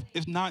your life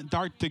is not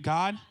dark to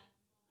God.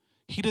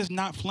 He does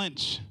not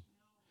flinch.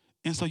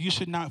 And so you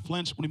should not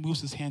flinch when he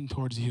moves his hand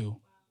towards you.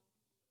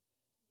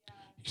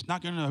 He's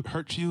not going to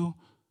hurt you.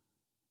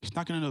 He's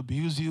not going to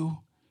abuse you.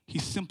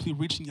 He's simply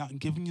reaching out and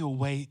giving you a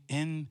way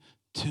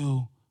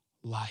into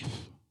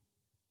life.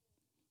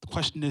 The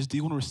question is, do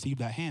you want to receive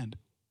that hand?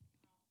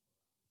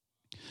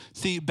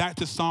 See, back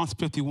to Psalms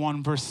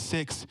 51, verse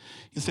 6,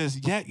 it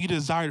says, yet you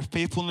desired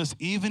faithfulness,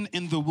 even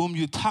in the womb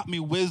you taught me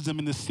wisdom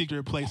in the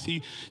secret place.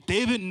 See,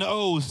 David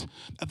knows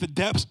that the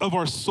depths of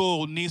our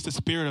soul needs the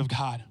Spirit of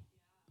God.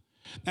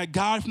 That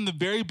God from the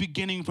very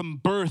beginning, from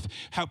birth,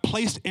 had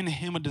placed in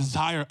him a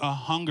desire, a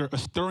hunger, a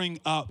stirring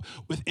up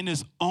within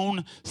his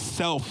own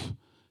self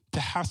to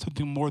have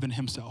something more than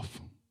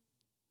himself.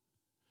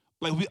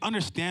 Like, we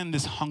understand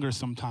this hunger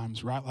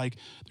sometimes, right? Like,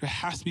 there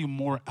has to be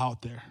more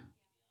out there.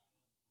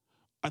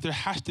 Like, there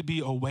has to be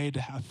a way to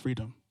have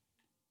freedom.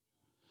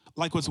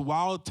 Like, what's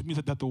wild to me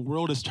is that the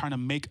world is trying to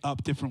make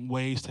up different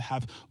ways to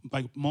have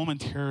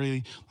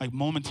momentary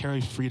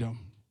freedom.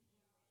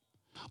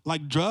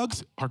 Like,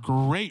 drugs are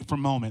great for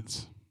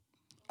moments.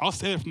 I'll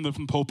say it from the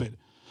pulpit. You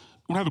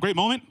want to have a great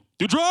moment?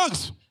 Do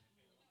drugs.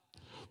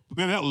 But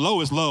man, that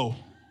low is low.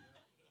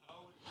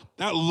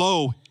 That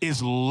low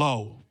is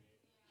low.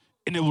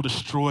 And it will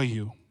destroy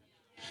you.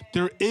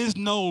 There is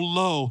no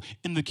low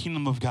in the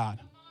kingdom of God.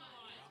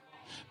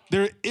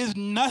 There is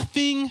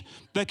nothing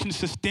that can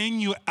sustain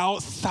you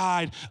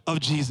outside of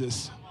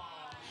Jesus.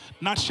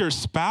 Not your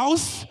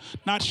spouse,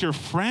 not your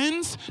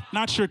friends,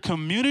 not your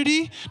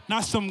community,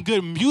 not some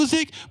good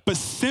music, but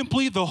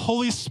simply the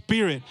Holy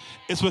Spirit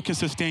is what can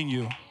sustain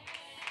you.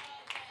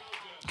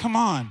 Come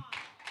on.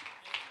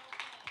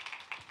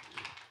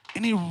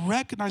 And he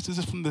recognizes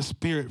this from the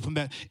Spirit, from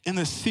that in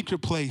the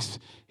secret place,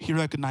 he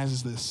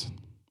recognizes this.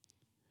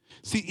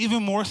 See,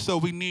 even more so,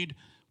 we need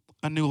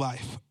a new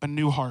life, a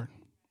new heart.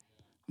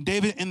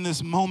 David, in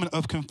this moment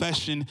of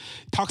confession,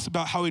 talks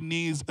about how he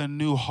needs a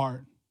new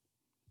heart.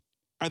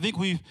 I think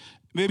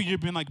maybe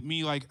you've been like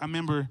me. Like, I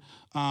remember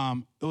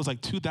it was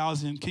like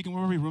 2000. Keegan,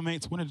 were we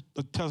roommates? When did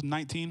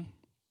 2019?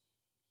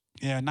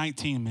 Yeah,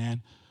 19,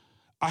 man.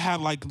 I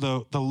had like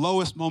the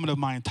lowest moment of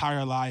my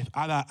entire life.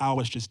 I thought I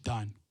was just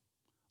done.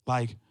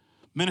 Like,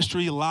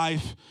 ministry,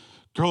 life,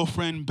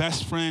 girlfriend,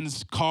 best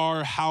friends,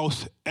 car,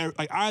 house.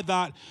 Like, I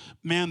thought,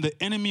 man,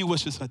 the enemy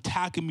was just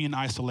attacking me in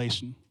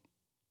isolation.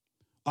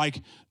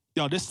 Like,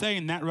 just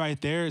saying that right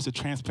there is a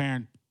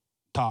transparent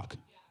talk.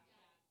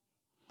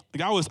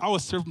 Like, I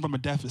was serving from a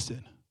deficit.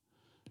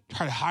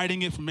 Tried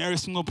hiding it from every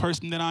single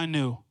person that I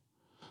knew.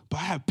 But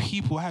I had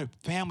people, I had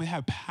family, I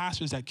had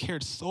pastors that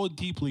cared so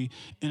deeply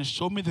and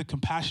showed me the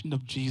compassion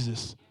of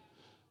Jesus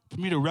for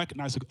me to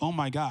recognize, like, oh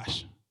my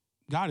gosh,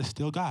 God is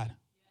still God.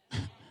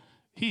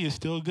 He is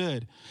still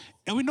good.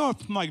 And we know it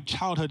from like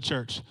childhood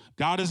church.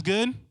 God is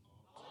good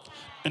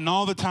and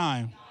all the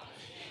time.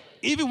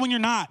 Even when you're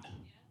not.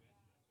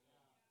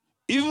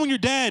 Even when you're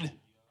dead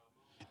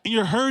and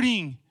you're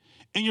hurting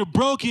and you're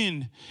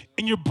broken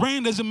and your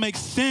brain doesn't make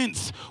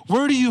sense,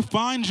 where do you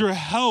find your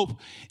help?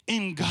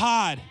 In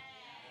God.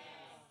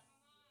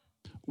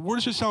 Where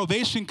does your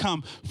salvation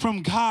come?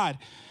 From God.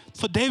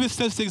 So David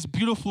says this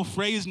beautiful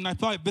phrase, and I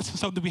thought this is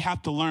something we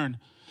have to learn.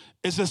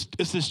 It's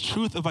this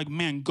truth of, like,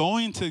 man,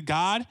 going to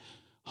God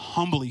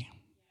humbly.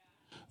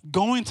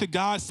 Going to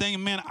God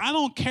saying, man, I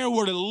don't care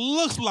what it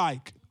looks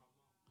like.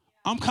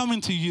 I'm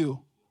coming to you.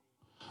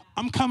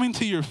 I'm coming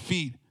to your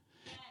feet.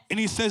 And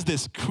he says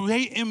this,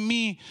 create in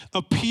me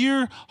a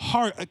pure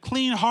heart, a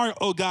clean heart,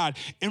 O God,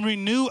 and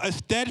renew a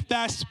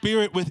steadfast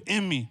spirit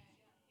within me.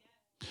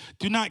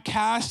 Do not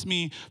cast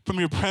me from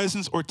your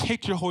presence or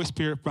take your Holy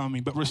Spirit from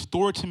me, but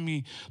restore to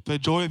me the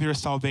joy of your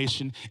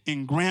salvation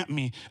and grant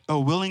me a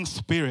willing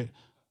spirit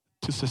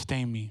to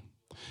sustain me.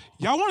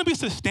 Y'all want to be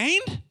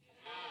sustained?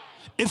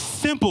 It's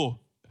simple.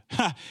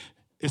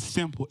 It's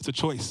simple. It's a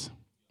choice.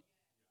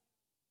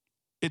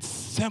 It's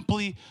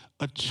simply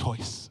a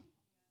choice.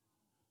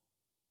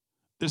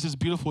 There's this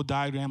beautiful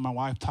diagram my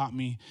wife taught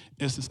me.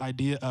 It's this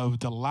idea of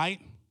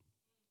delight,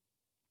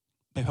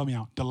 Babe, help me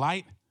out.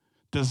 Delight,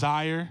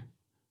 desire,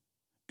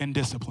 and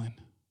discipline.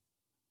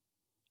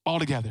 All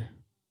together.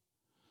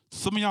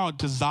 Some of y'all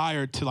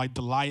desire to like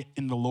delight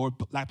in the Lord,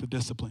 but lack the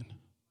discipline.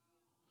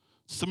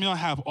 Some of y'all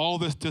have all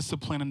this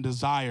discipline and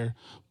desire,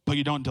 but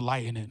you don't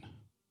delight in it.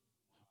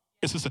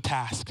 It's just a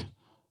task.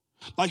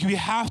 Like we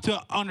have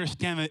to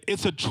understand that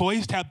it's a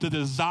choice to have the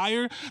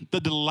desire,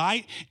 the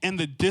delight, and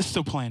the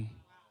discipline.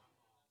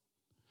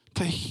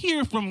 To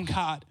hear from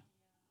God.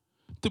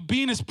 To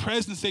be in his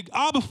presence and say,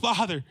 Abba,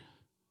 Father,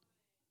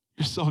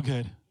 you're so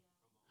good.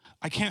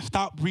 I can't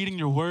stop reading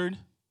your word.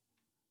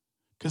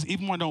 Because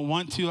even when I don't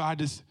want to,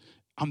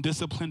 I'm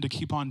disciplined to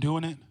keep on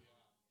doing it.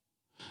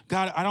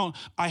 God,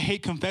 I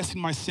hate confessing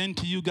my sin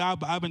to you, God,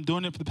 but I've been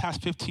doing it for the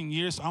past 15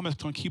 years, so I'm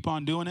just going to keep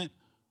on doing it.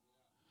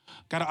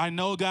 God, I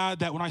know, God,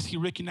 that when I see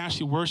Ricky and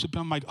Ashley worship,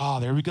 I'm like, oh,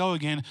 there we go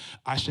again.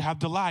 I should have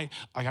delight.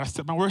 I got to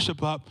step my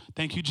worship up.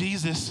 Thank you,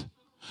 Jesus.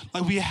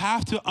 Like we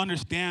have to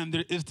understand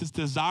there is this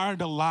desire,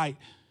 delight,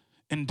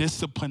 and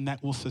discipline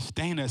that will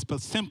sustain us.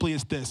 But simply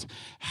it's this.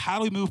 How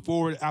do we move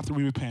forward after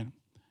we repent?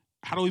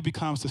 How do we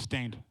become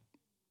sustained?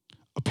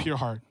 A pure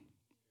heart.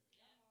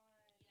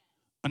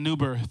 A new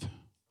birth.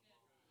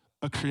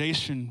 A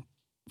creation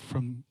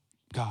from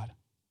God.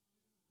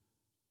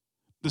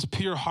 This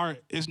pure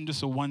heart isn't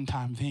just a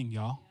one-time thing,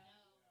 y'all.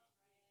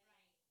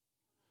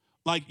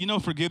 Like,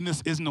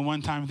 forgiveness isn't a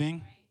one-time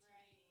thing.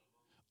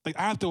 Like,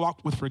 I have to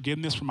walk with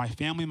forgiveness for my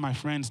family and my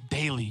friends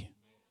daily.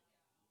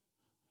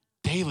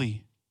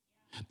 Daily.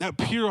 That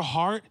pure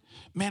heart,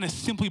 man, is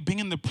simply being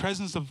in the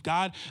presence of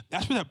God.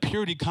 That's where that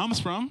purity comes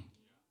from.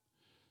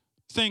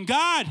 Saying,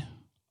 God,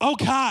 oh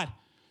God,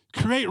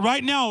 create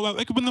right now,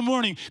 wake up in the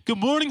morning. Good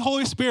morning,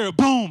 Holy Spirit.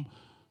 Boom.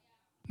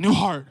 New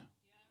heart.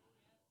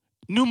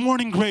 New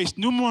morning grace,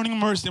 new morning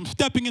mercy. I'm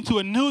stepping into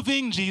a new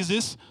thing,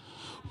 Jesus.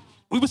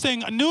 We've been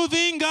saying a new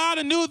thing, God,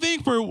 a new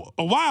thing for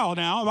a while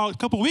now, about a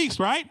couple weeks,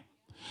 right?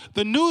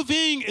 The new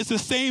thing is the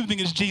same thing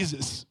as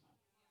Jesus.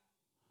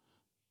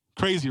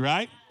 Crazy,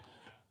 right?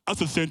 That's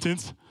a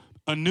sentence.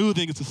 A new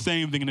thing is the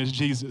same thing as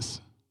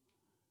Jesus.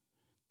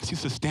 Because he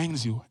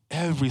sustains you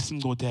every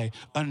single day.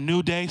 A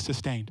new day,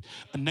 sustained.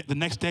 The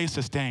next day,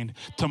 sustained.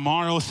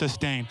 Tomorrow,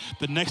 sustained.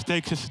 The next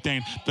day,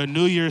 sustained. The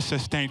new year,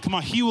 sustained. Come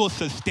on, he will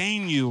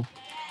sustain you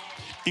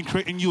in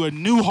creating you a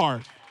new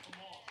heart.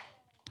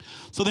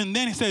 So then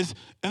he says,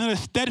 and then a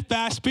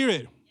steadfast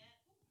spirit.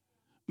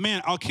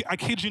 Man, I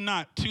kid you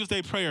not,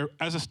 Tuesday prayer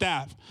as a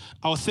staff,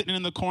 I was sitting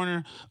in the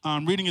corner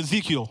reading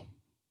Ezekiel.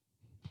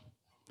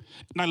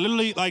 And I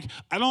literally,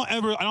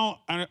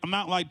 I'm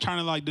not like trying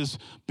to like just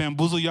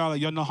bamboozle y'all.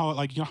 Like, y'all know how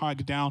I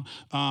get down.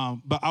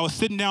 But I was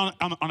sitting down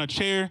on a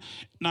chair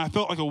and I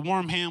felt like a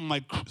warm hand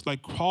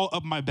like crawl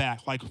up my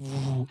back. Like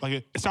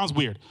it sounds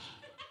weird.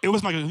 It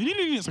was like,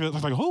 it's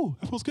like, oh,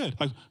 that feels good.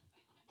 Like,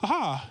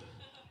 haha.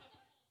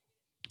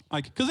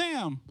 Like,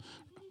 kazam.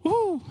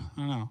 Woo. I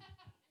don't know.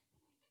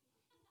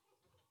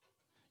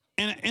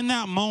 And in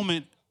that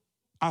moment,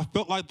 I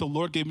felt like the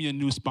Lord gave me a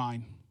new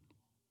spine.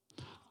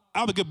 I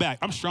have a good back.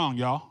 I'm strong,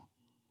 y'all.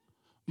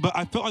 But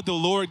I felt like the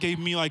Lord gave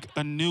me like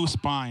a new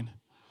spine,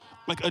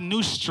 like a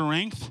new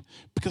strength,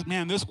 because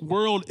man, this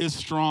world is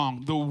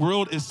strong. The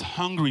world is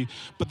hungry,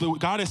 but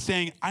God is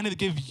saying, I need to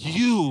give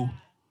you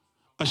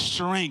a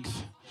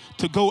strength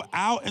to go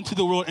out into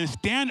the world and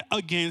stand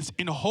against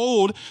and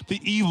hold the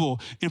evil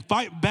and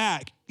fight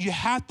back. You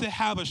have to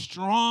have a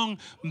strong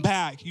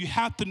back. You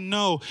have to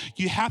know.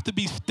 You have to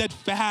be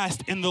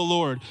steadfast in the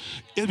Lord.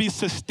 It'll be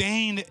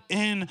sustained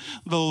in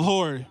the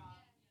Lord.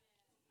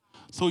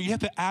 So you have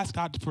to ask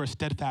God for a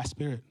steadfast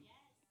spirit,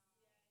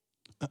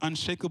 an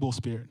unshakable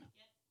spirit,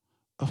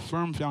 a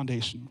firm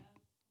foundation.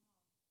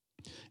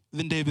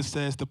 Then David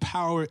says, the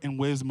power and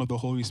wisdom of the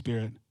Holy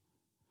Spirit.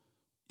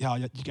 Y'all,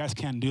 you guys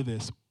can't do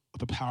this with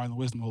the power and the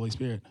wisdom of the Holy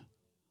Spirit.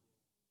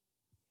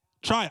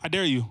 Try it. I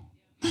dare you.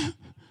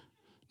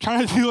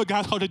 Try to do what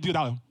God's called you to do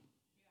without him.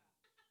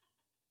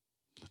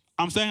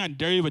 I'm saying I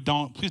dare you, but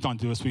please don't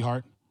do it,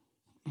 sweetheart.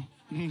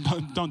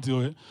 Don't do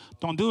it.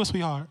 Don't do it,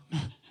 sweetheart.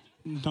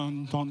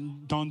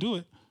 Don't do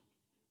it.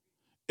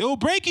 It will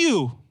break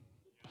you.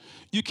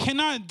 You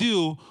cannot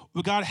do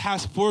what God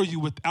has for you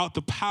without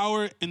the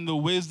power and the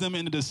wisdom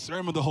and the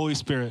discernment of the Holy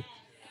Spirit.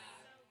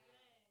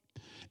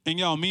 And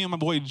yo, me and my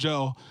boy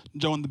Joe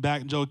in the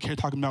back, Joe here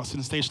talking about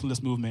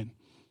sensationalist movement.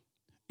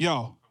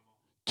 Yo,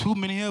 too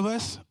many of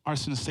us are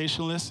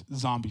sensationalist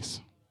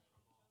zombies.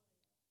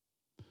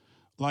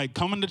 Like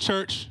coming to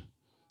church,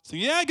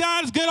 saying, yeah,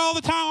 God is good all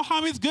the time.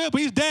 Muhammad's good,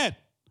 but he's dead.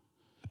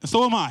 And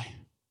so am I.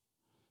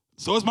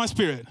 So is my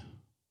spirit.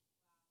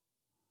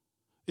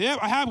 Yeah,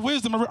 I have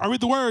wisdom. I read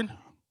the word.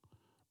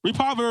 Read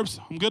Proverbs.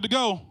 I'm good to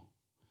go.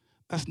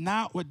 That's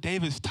not what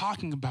David's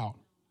talking about.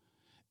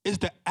 It's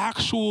the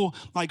actual,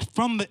 like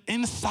from the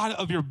inside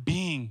of your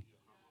being,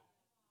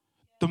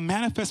 the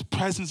manifest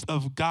presence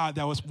of God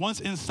that was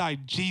once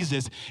inside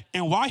Jesus.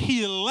 And why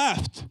he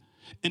left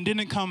and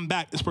didn't come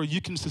back is where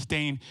you can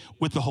sustain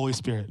with the Holy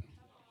Spirit.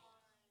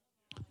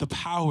 The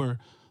power,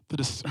 the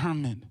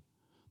discernment,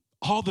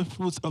 all the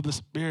fruits of the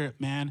Spirit,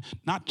 man.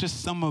 Not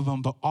just some of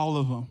them, but all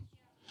of them.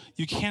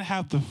 You can't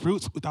have the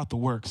fruits without the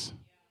works.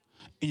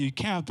 And you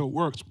can't have the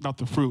works without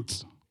the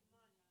fruits.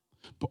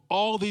 But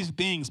all these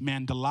things,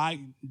 man, delight,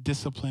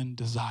 discipline,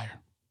 desire.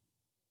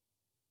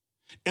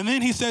 And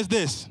then he says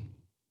this,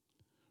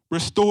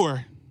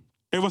 restore.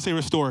 Everyone say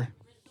restore.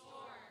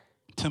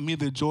 To me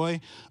the joy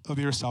of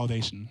your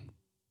salvation.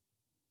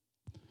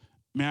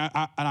 Man,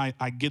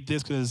 I get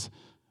this because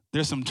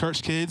there's some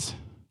church kids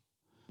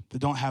that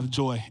don't have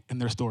joy in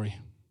their story.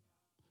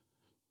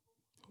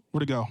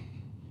 Where'd it go?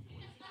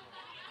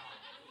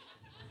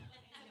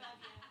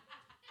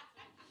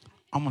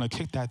 I'm going to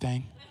kick that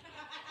thing.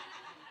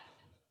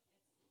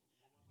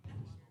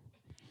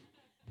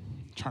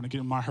 Trying to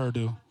get in my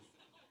hairdo.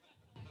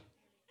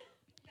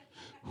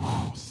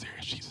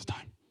 Serious Jesus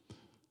time.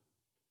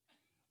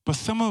 But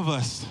some of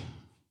us,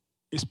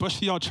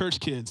 especially y'all church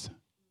kids,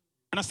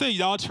 and I say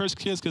y'all church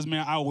kids because,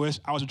 man, I wish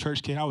I was a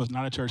church kid. I was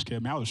not a church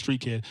kid, man. I was a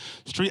street kid.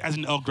 Street as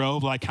in Elk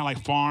Grove, like kind of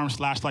like farm /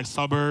 like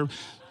suburb.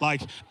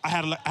 Like I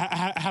had a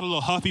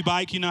little Huffy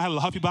bike, you know, I had a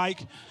little Huffy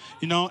bike,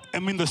 you know. I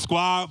mean, the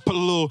squad put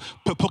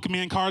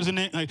Pokemon cards in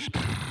it. Like,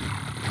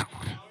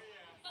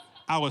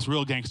 I was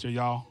real gangster,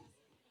 y'all.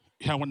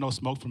 You don't want no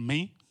smoke from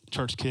me,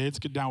 church kids.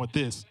 Get down with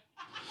this.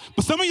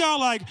 But some of y'all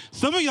like,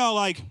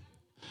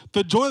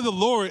 the joy of the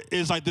Lord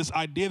is like this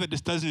idea that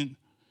just doesn't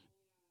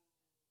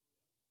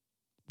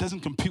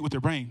compete with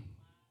your brain.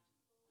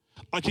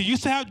 Like you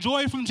used to have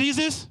joy from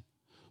Jesus,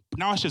 but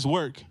now it's just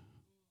work.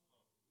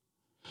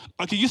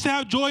 Like you used to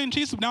have joy in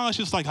Jesus, but now it's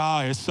just like,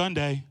 it's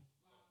Sunday.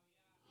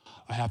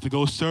 I have to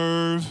go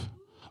serve.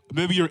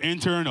 Maybe you're an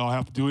intern, I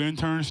have to do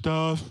intern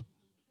stuff.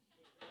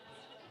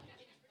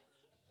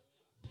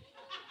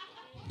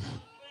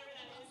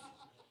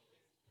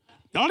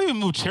 Y'all don't even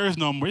move chairs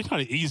no more. It's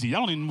kind of easy.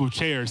 Y'all don't even move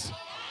chairs.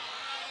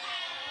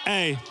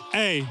 Hey,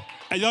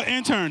 y'all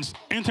interns,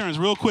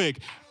 real quick.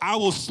 I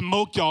will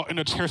smoke y'all in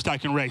a chair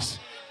stacking race.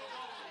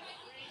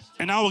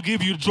 And I will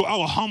give you joy. I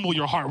will humble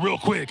your heart real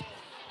quick.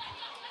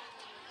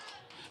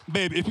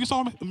 Babe, if you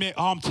saw me, man,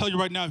 I'm telling you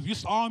right now, if you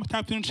saw me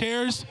tapping in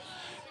chairs,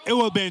 it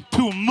would have been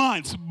 2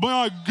 months.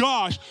 My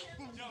gosh.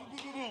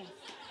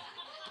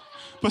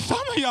 But some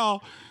of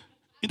y'all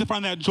need to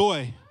find that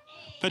joy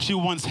that you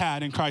once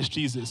had in Christ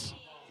Jesus.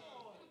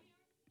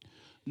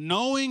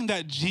 Knowing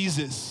that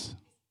Jesus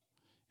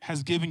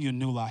has given you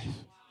new life.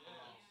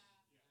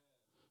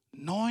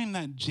 Knowing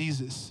that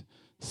Jesus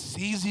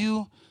sees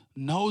you,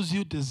 knows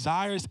you,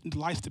 desires and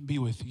delights to be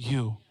with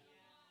you.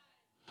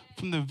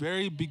 From the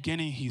very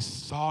beginning, he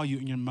saw you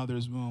in your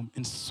mother's womb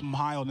and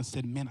smiled and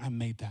said, man, I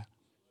made that.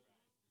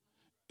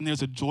 And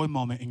there's a joy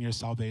moment in your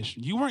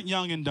salvation. You weren't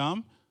young and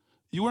dumb.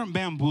 You weren't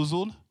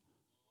bamboozled.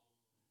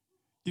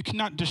 You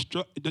cannot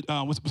you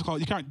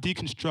cannot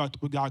deconstruct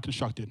what God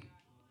constructed.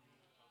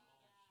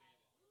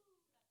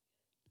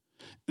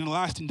 And the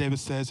last thing David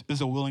says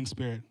is a willing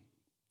spirit.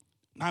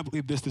 And I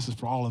believe this is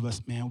for all of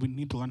us, man. We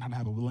need to learn how to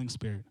have a willing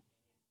spirit.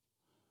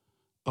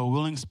 A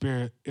willing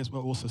spirit is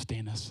what will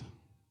sustain us.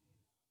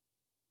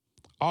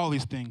 All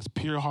these things,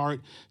 pure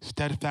heart,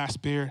 steadfast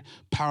spirit,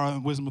 power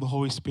and wisdom of the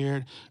Holy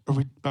Spirit,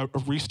 a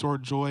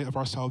restored joy of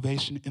our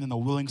salvation, and then a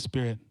willing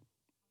spirit.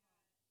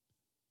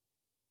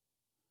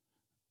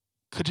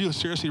 Could you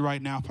seriously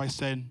right now, if I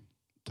said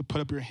to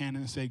put up your hand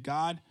and say,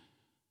 God,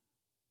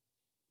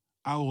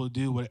 I will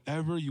do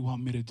whatever you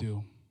want me to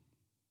do.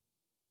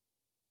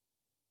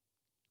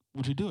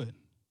 Would you do it?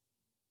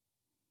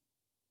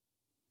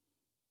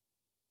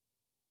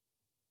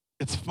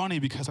 It's funny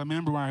because I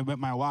remember when I met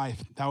my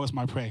wife, that was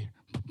my prayer.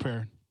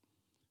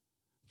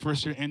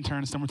 First year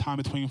intern, summertime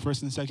between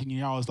first and second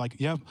year, I was like,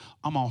 yep,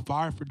 I'm on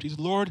fire for Jesus.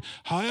 Lord,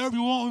 however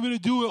you want me to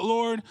do it,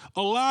 Lord.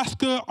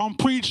 Alaska, I'm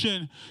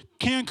preaching.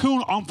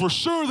 Cancun, I'm for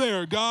sure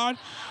there, God.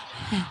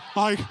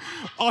 Like,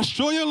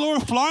 Australia,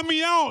 Lord, fly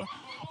me out.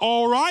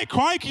 All right,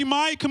 crikey,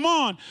 Mike, come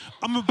on.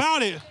 I'm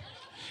about it.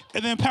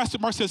 And then Pastor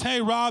Mark says,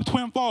 hey, Rob,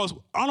 Twin Falls.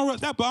 I don't know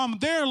what's that, but I'm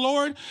there,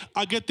 Lord.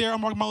 I get there.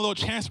 I'm rocking my little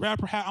Chance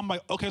Rapper hat. I'm like,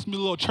 okay, it's going to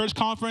be a little church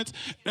conference.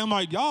 And I'm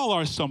like, y'all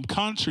are some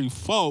country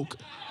folk.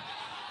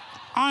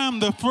 I am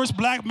the first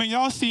black man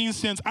y'all seen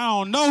since I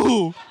don't know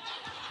who.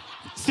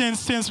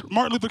 Since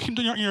Martin Luther King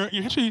on your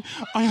history,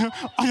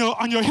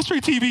 on your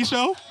history TV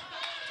show.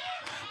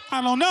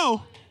 I don't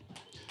know.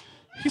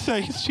 She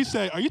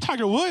said, are you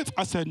Tiger Woods?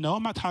 I said, no,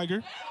 I'm not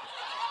Tiger.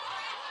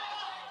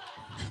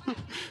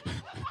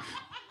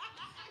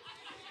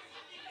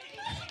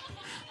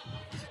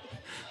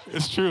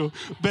 It's true.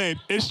 Babe,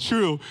 it's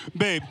true.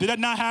 Babe, did that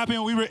not happen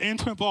when we were in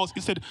Twin Falls? He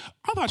said,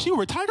 I thought you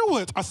were Tiger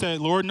Woods. I said,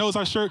 Lord knows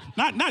I sure,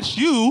 not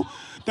you,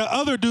 the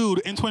other dude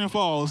in Twin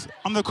Falls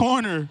on the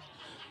corner.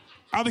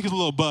 I think he's a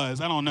little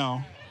buzzed. I don't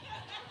know.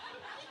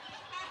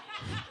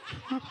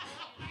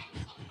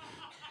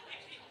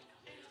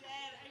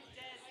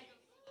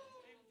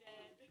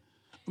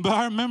 But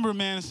I remember,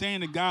 man,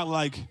 saying to God,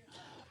 like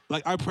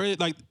I prayed,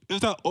 like,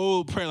 it's that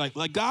old prayer,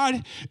 like,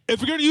 God,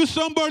 if you're going to use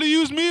somebody,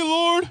 use me,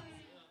 Lord.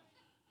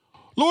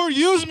 Lord,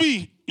 use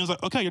me. He was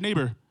like, okay, your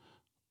neighbor.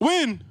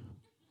 When?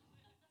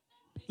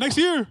 Next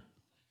year.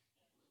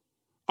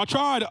 I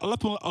tried. I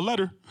left him a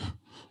letter.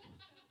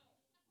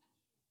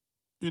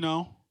 You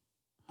know?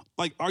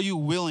 Like, are you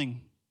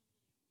willing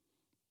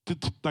to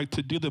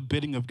do the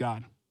bidding of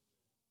God?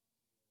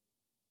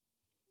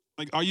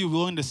 Like, are you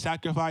willing to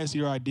sacrifice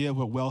your idea of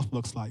what wealth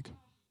looks like?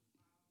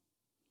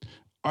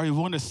 Are you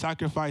willing to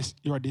sacrifice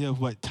your idea of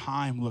what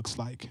time looks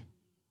like?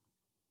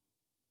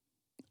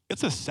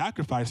 It's a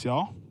sacrifice,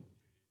 y'all.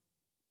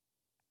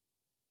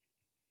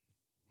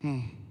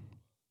 The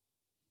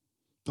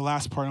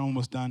last part, I'm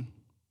almost done.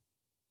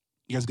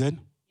 You guys good?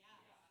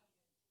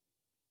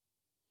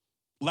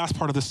 Last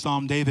part of the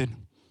Psalm, David,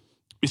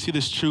 we see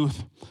this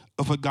truth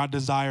of what God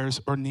desires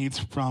or needs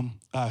from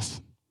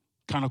us.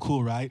 Kind of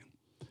cool, right?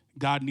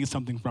 God needs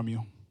something from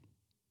you.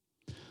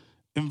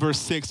 In verse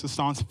 6 of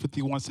Psalms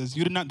 51 says,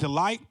 you did not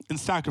delight in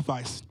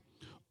sacrifice,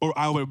 or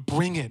I would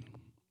bring it.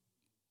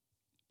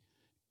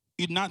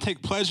 You did not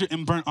take pleasure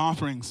in burnt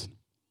offerings.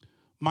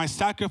 My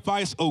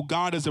sacrifice, O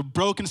God, is a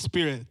broken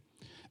spirit,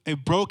 a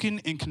broken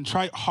and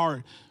contrite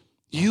heart.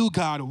 You,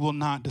 God, will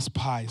not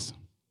despise.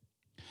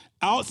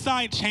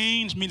 Outside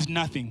change means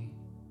nothing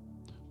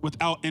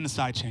without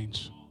inside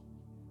change.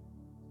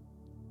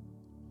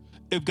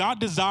 If God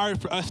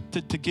desired for us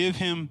to give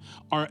him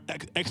our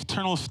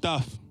external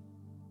stuff,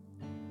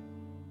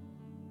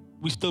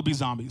 we still be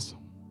zombies.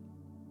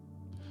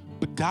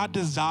 But God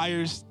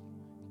desires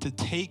to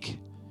take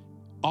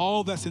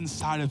all that's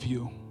inside of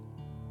you.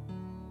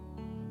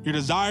 Your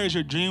desires,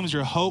 your dreams,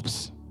 your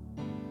hopes,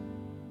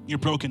 your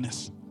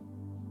brokenness,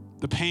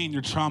 the pain,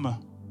 your trauma,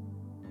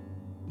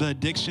 the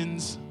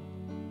addictions,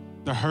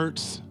 the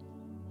hurts,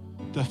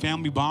 the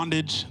family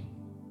bondage,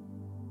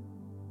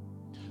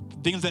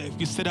 the things that if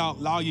you said out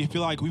loud, you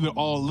feel like we would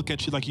all look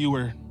at you like you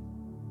were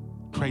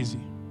crazy.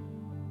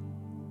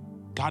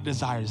 God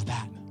desires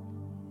that.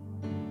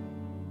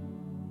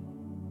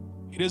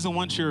 He doesn't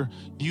want your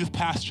youth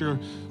pastor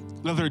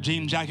leather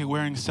jean jacket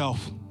wearing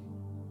self.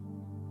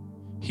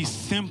 He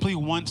simply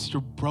wants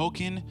your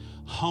broken,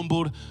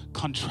 humbled,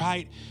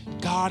 contrite,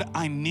 God,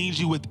 I need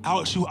you.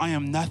 Without you, I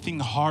am nothing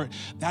heart.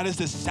 That is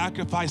the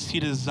sacrifice he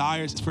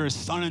desires for his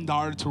son and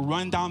daughter to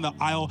run down the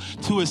aisle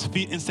to his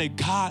feet and say,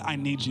 God, I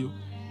need you.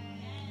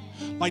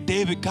 Like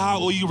David,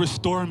 God, will you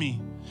restore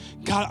me?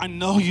 God, I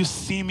know you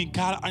see me.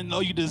 God, I know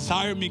you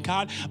desire me.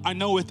 God, I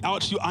know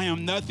without you, I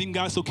am nothing,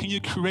 God. So can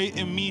you create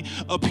in me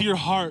a pure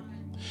heart?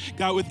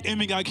 God, within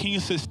me, God, can you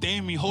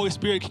sustain me? Holy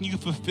Spirit, can you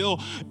fulfill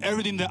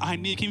everything that I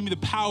need? Give me the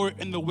power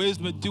and the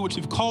wisdom to do what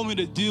you've called me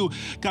to do.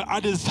 God,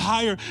 I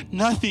desire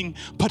nothing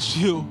but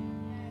you.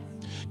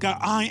 God,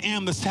 I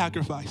am the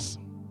sacrifice.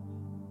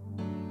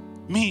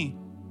 Me,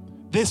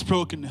 this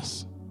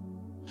brokenness.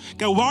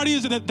 God, why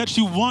is it that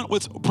you want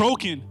what's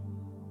broken?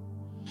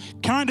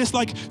 Can I just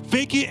like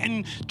fake it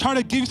and try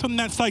to give you something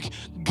that's like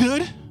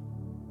good?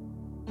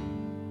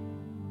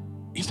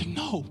 He's like,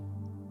 no,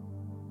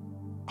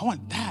 I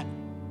want that.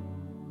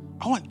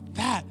 I want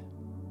that.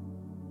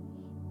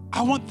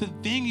 I want the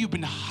thing you've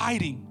been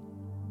hiding.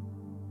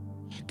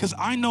 Because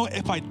I know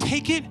if I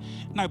take it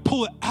and I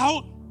pull it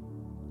out,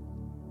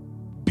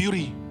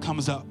 beauty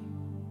comes up.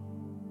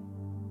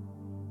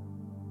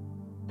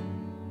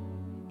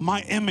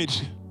 My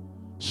image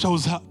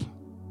shows up.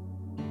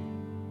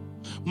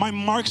 My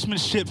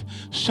marksmanship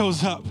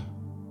shows up.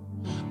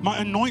 My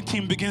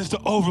anointing begins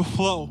to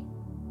overflow.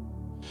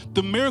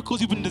 The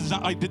miracles you've been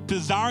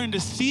desiring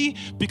to see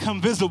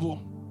become visible.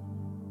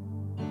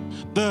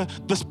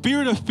 The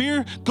spirit of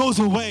fear goes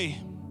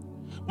away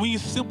when you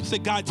simply say,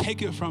 God,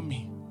 take it from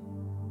me.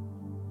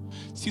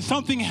 See,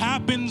 something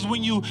happens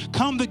when you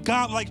come to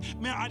God like,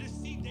 man, I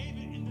just see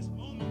David in this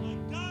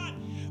moment.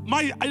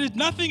 Like, God, there's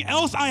nothing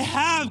else I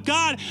have.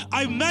 God,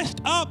 I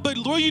messed up, but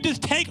Lord, you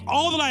just take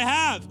all that I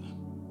have.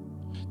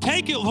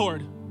 Take it,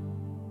 Lord.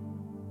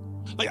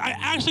 Like, I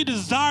actually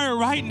desire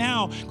right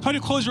now, try to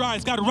close your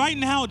eyes. God, right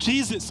now,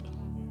 Jesus.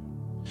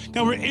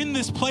 God, we're in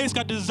this place,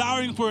 God,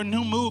 desiring for a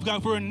new move,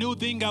 God, for a new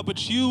thing, God,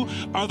 but you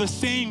are the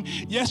same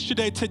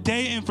yesterday,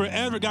 today, and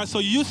forever, God. So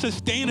you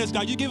sustain us,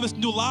 God. You give us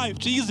new life,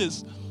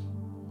 Jesus.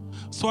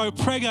 So I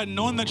pray, God,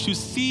 knowing that you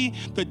see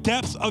the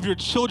depths of your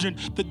children,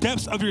 the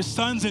depths of your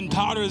sons and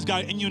daughters,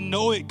 God, and you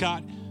know it,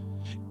 God.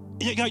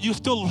 Yet, God, you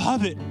still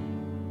love it.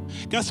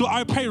 God, so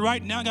I pray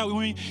right now, God, when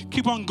we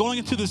keep on going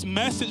into this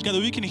message, God,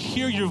 that we can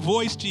hear your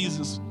voice,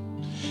 Jesus.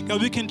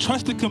 God, we can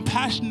trust the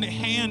compassionate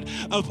hand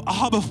of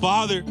Abba,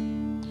 Father.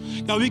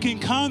 God, we can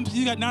come to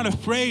you, God, not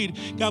afraid,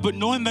 God, but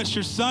knowing that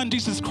your Son,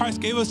 Jesus Christ,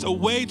 gave us a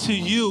way to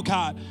you,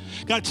 God.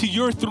 God, to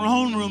your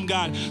throne room,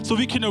 God, so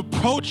we can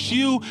approach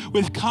you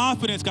with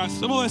confidence, God.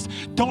 Some of us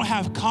don't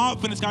have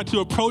confidence, God,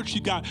 to approach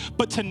you, God,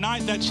 but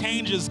tonight that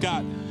changes,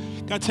 God.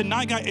 God,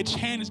 tonight, God, it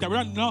changes, God.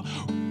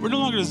 We're no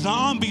longer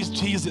zombies,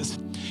 Jesus.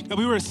 God,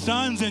 we were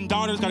sons and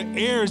daughters, God,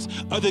 heirs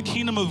of the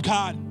kingdom of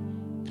God.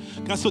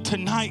 God, so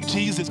tonight,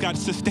 Jesus, God,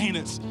 sustain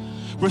us.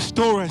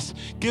 Restore us.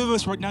 Give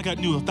us right now, God,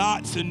 new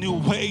thoughts, a new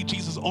way,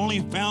 Jesus,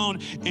 only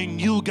found in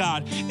you,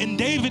 God. And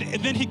David,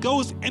 and then he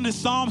goes into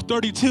Psalms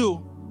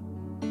 32.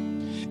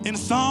 In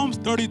Psalms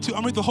 32,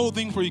 I'm going to read the whole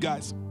thing for you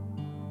guys.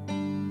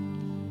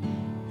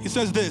 He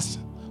says this,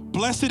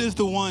 blessed is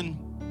the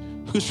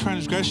one whose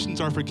transgressions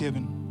are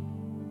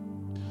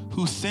forgiven,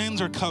 whose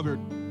sins are covered.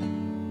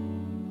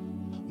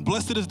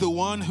 Blessed is the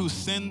one whose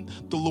sin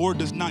the Lord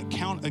does not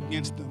count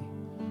against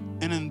them,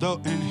 and in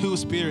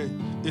whose spirit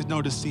there's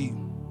no deceit.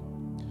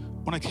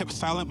 When I kept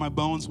silent, my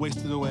bones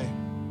wasted away,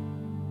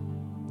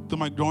 through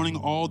my groaning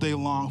all day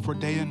long, for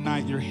day and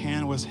night your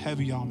hand was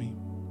heavy on me.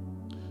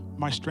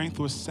 My strength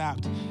was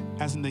sapped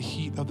as in the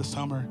heat of the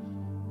summer.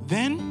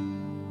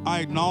 Then I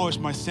acknowledged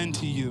my sin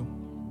to you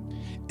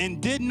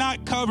and did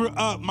not cover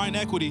up my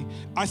iniquity.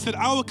 I said,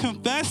 I will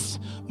confess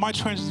my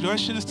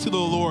transgressions to the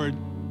Lord,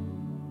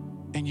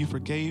 and you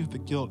forgave the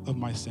guilt of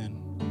my sin.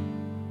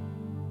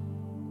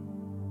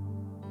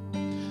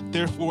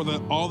 Therefore,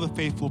 let all the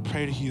faithful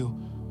pray to you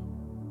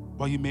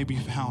while you may be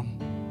found.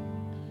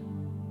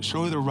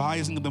 Surely the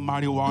rising of the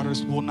mighty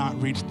waters will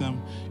not reach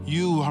them.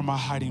 You are my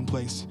hiding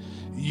place.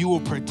 You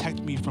will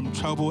protect me from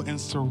trouble and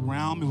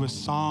surround me with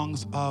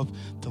songs of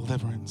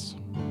deliverance.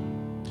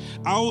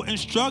 I will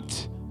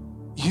instruct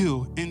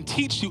you and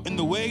teach you in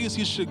the ways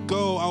you should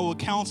go. I will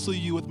counsel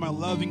you with my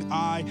loving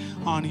eye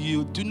on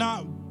you. Do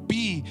not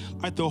be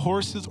like the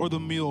horses or the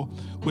mule,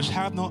 which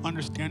have no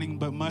understanding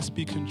but must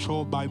be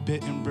controlled by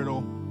bit and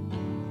bridle,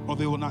 or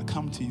they will not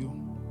come to you.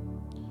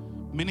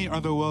 Many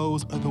are the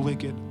woes of the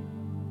wicked,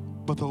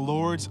 but the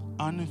Lord's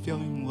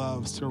unfailing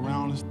love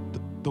surrounds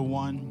the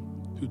one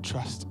who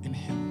trusts in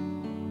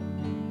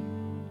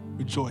him.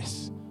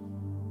 Rejoice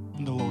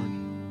in the Lord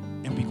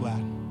and be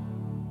glad.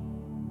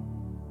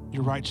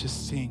 Your righteous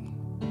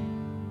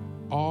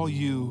sing, all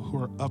you who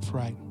are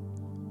upright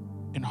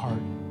in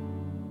heart.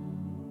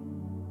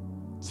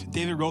 See,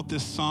 David wrote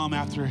this psalm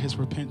after his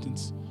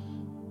repentance,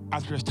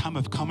 after his time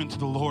of coming to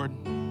the Lord.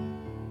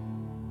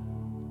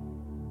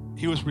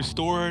 He was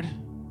restored,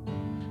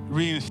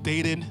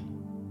 reinstated,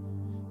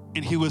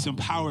 and he was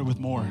empowered with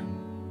more.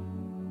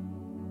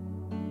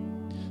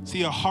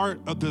 See, a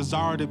heart of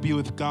desire to be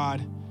with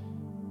God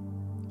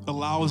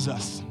allows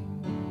us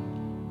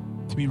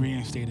to be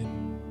reinstated.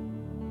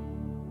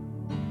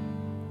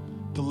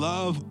 The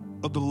love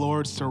of the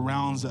Lord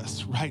surrounds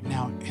us right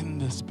now in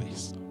this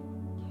space,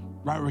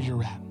 right where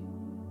you're at.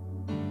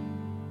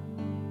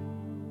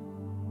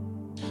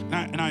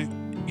 And I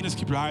you just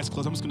keep your eyes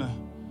closed.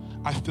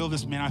 I feel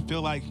this, man. I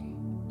feel like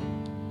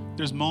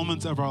there's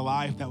moments of our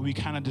life that we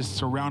kind of just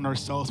surround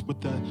ourselves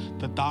with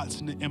the thoughts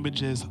and the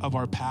images of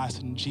our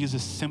past, and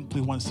Jesus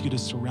simply wants you to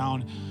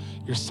surround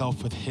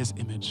yourself with his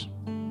image.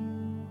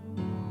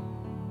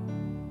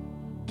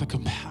 The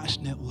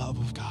compassionate love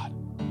of God.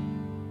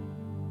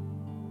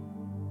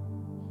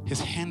 His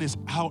hand is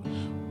out,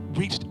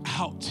 reached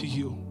out to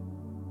you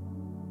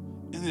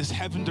in this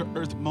heaven to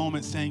earth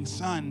moment saying,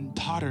 son,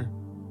 daughter,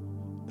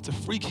 it's a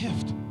free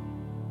gift.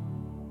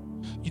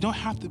 You don't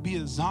have to be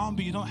a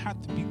zombie. You don't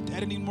have to be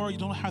dead anymore. You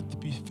don't have to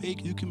be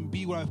fake. You can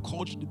be what I've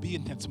called you to be,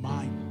 and that's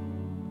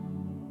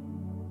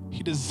mine.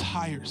 He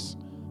desires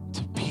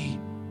to be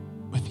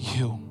with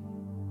you.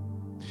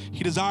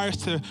 He desires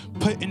to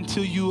put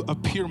into you a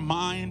pure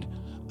mind,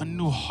 a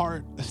new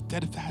heart, a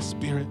steadfast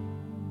spirit,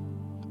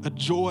 a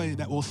joy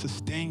that will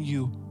sustain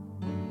you.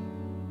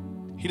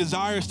 He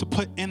desires to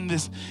put in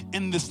this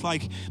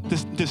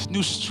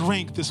new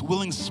strength, this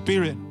willing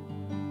spirit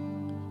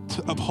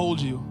to uphold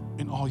you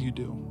in all you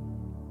do.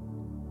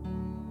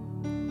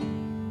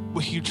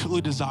 What he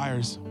truly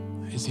desires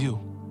is you.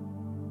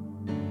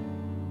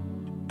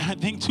 And I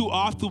think too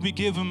often we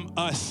give him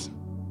us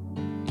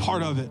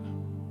part of it.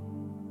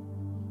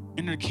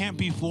 And there can't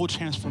be full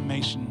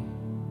transformation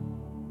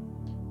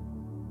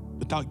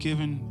without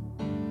giving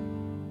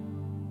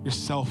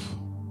yourself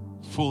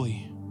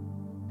fully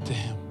to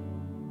him.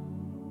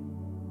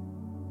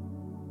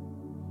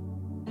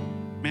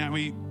 Man,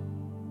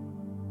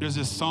 there's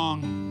this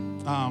song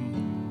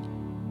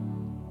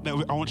that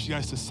I want you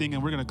guys to sing,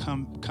 and we're gonna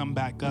come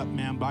back up,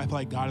 man. But I feel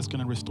like God is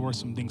gonna restore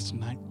some things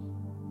tonight.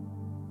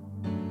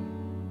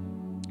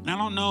 And I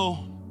don't know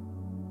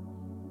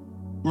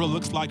what it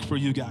looks like for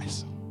you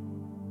guys,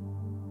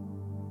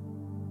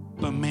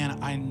 but man,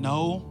 I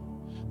know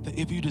that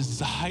if you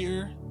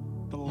desire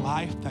the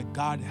life that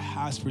God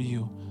has for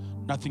you,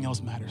 nothing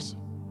else matters.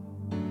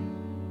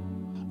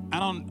 I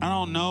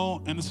don't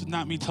know, and this is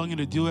not me telling you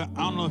to do it.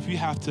 I don't know if you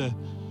have to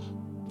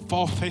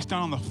fall face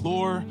down on the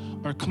floor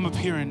or come up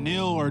here and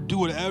kneel or do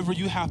whatever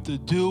you have to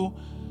do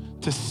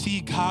to see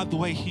God the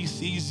way he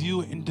sees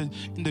you and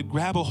to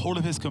grab a hold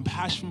of his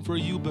compassion for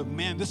you. But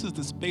man, this is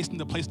the space and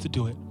the place to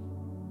do it.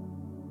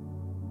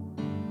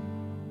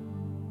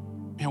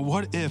 And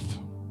what if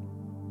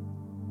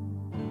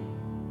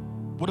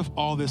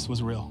all this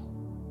was real?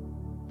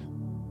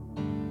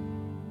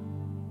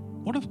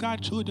 What if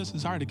God truly does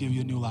desire to give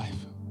you a new life?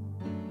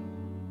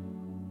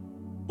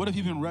 What if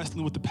you've been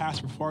wrestling with the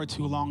past for far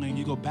too long and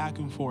you go back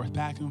and forth,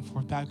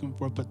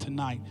 but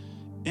tonight,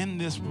 in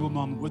this real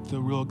moment with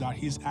the real God,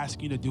 he's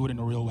asking you to do it in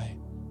a real way?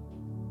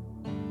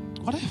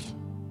 What if?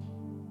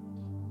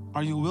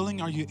 Are you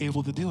willing? Are you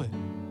able to do it?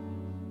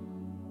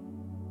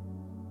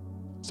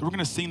 So we're going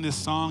to sing this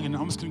song, and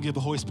I'm just going to give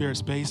the Holy Spirit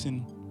space,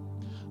 and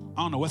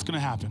I don't know what's going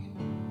to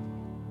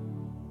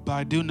happen. But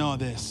I do know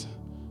this.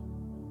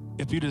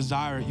 If you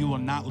desire it, you will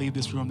not leave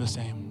this room the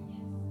same.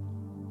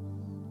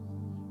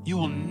 You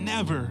will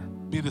never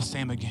be the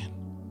same again.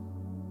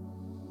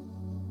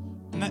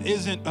 And that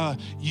isn't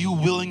you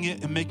willing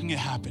it and making it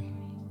happen.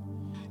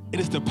 It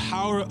is the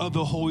power of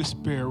the Holy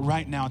Spirit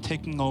right now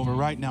taking over,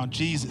 right now.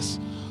 Jesus,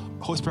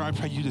 Holy Spirit, I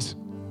pray you just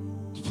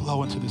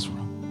flow into this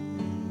room.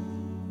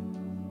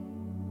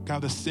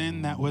 God, the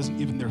sin that wasn't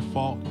even their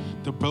fault,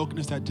 the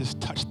brokenness that just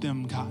touched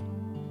them, God.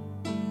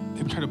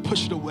 They've been trying to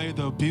push it away,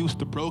 the abuse,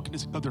 the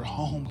brokenness of their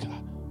home,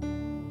 God.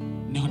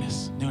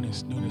 Newness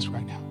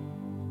right now.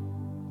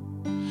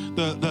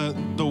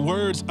 The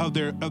words of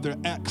their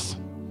ex,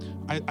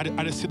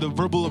 I just see the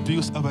verbal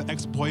abuse of an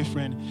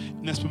ex-boyfriend,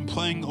 and that's been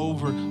playing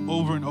over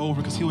and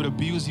over, because he would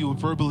abuse you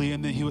verbally,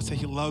 and then he would say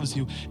he loves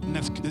you, and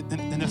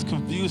that's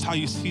confused how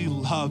you see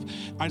love.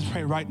 I just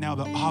pray right now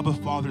the Abba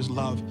Father's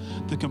love,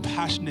 the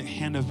compassionate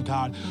hand of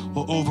God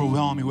will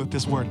overwhelm you with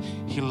this word.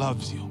 He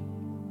loves you.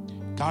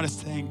 God is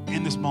saying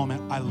in this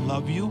moment, I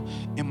love you,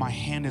 and my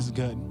hand is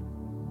good.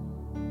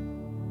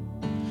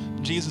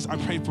 Jesus, I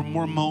pray for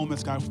more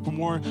moments, God, for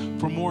more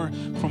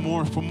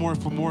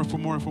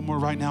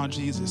right now,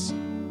 Jesus.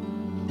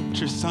 Let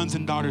your sons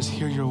and daughters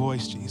hear your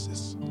voice,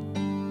 Jesus.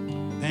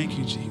 Thank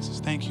you, Jesus.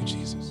 Thank you,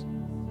 Jesus.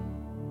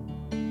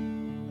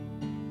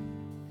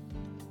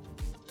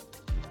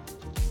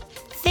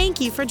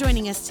 Thank you for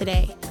joining us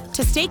today.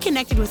 To stay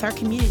connected with our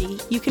community,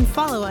 you can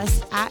follow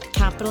us at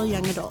Capital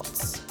Young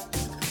Adults.